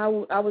fans. I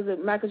was a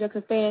Michael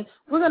Jackson fan.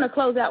 We're going to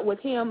close out with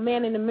him,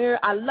 Man in the Mirror.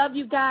 I love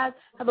you guys.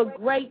 Have a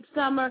great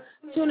summer.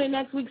 Tune in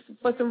next week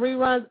for some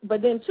reruns,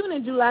 but then tune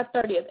in July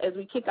 30th as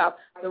we kick off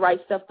The Right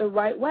Stuff the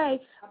Right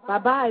Way.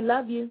 Bye-bye.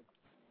 Love you.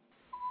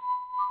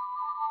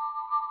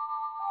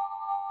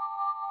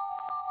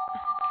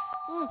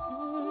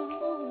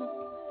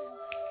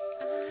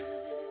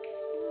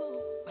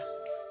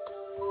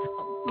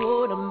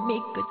 Gonna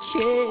make a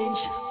change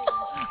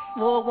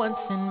for once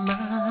in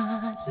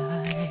my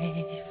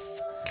life.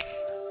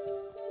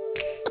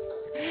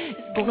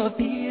 It's gonna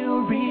feel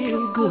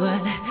real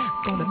good.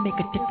 Gonna make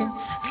a difference.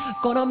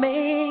 Gonna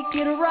make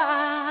it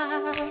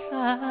right.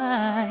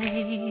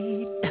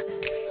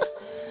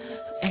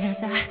 As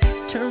I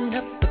turn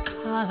up the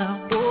collar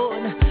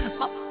on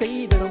my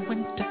favorite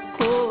winter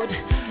coat,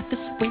 this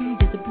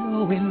wind is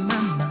blowing my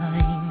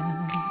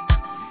mind.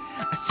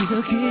 I see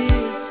the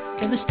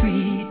kids in the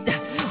street,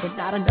 but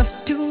not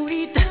enough to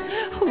eat.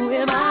 Who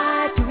am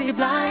I to be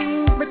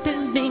blind,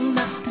 pretending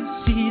not to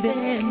see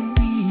their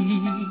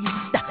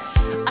needs?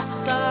 A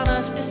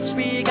son's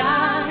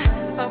disregard,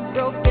 a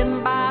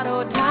broken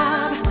bottle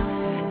top,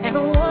 and a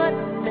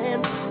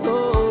one-man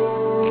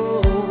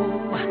show.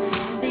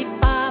 They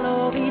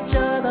follow each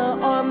other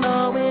on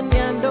the window.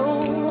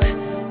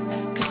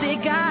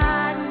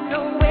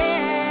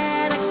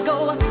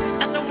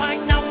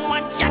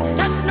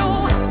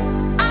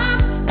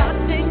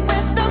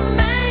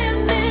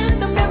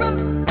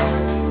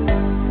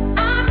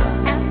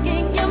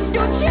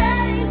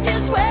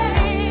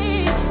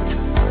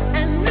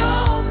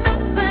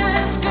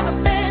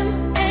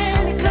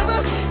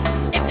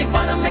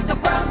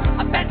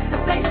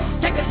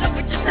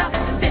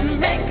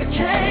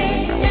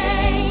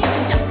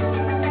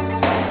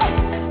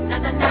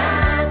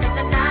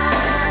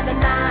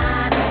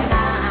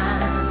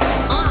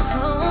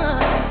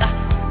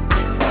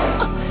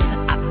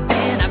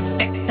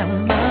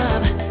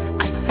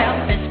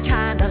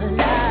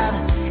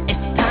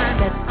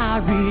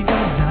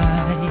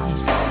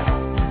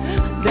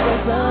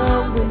 There's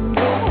love when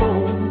you're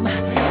home.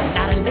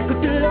 Not a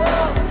nickel to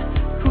love.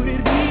 Could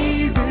it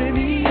be really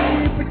me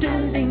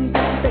pretending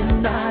that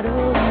they're not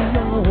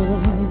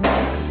alone?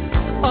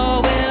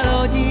 Oh, well,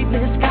 oh,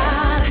 deepest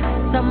God,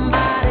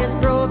 somebody's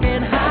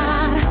broken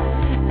heart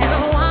and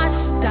a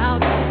washed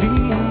out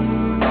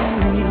dream.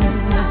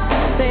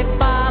 They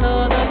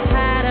follow the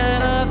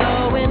pattern of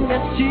the wind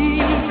to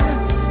sea.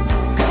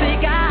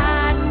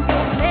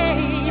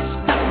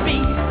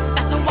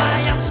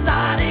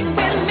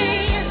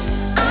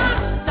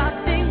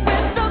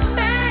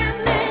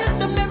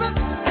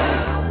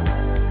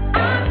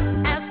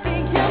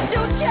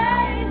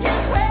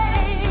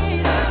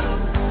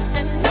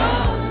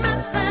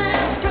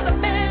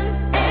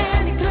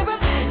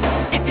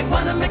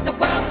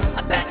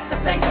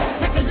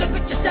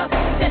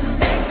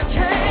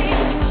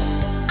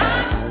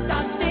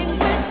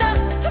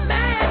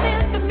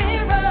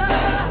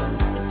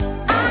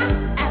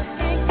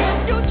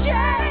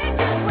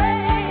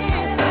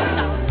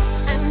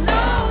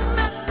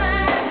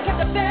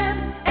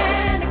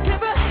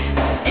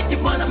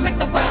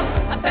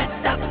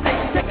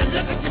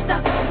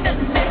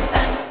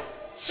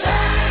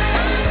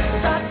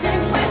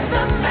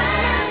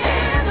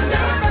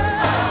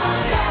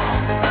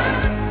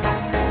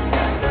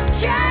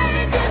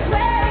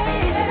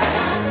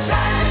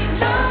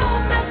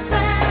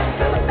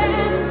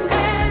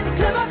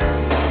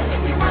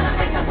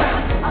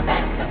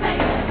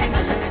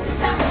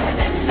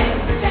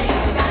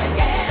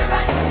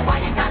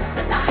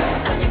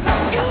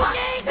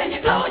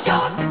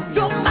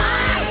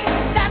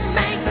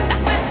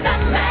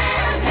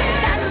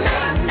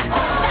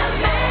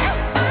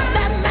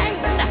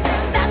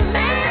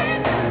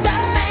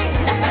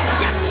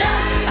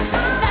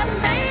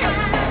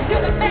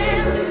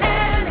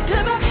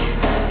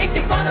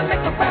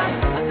 Make the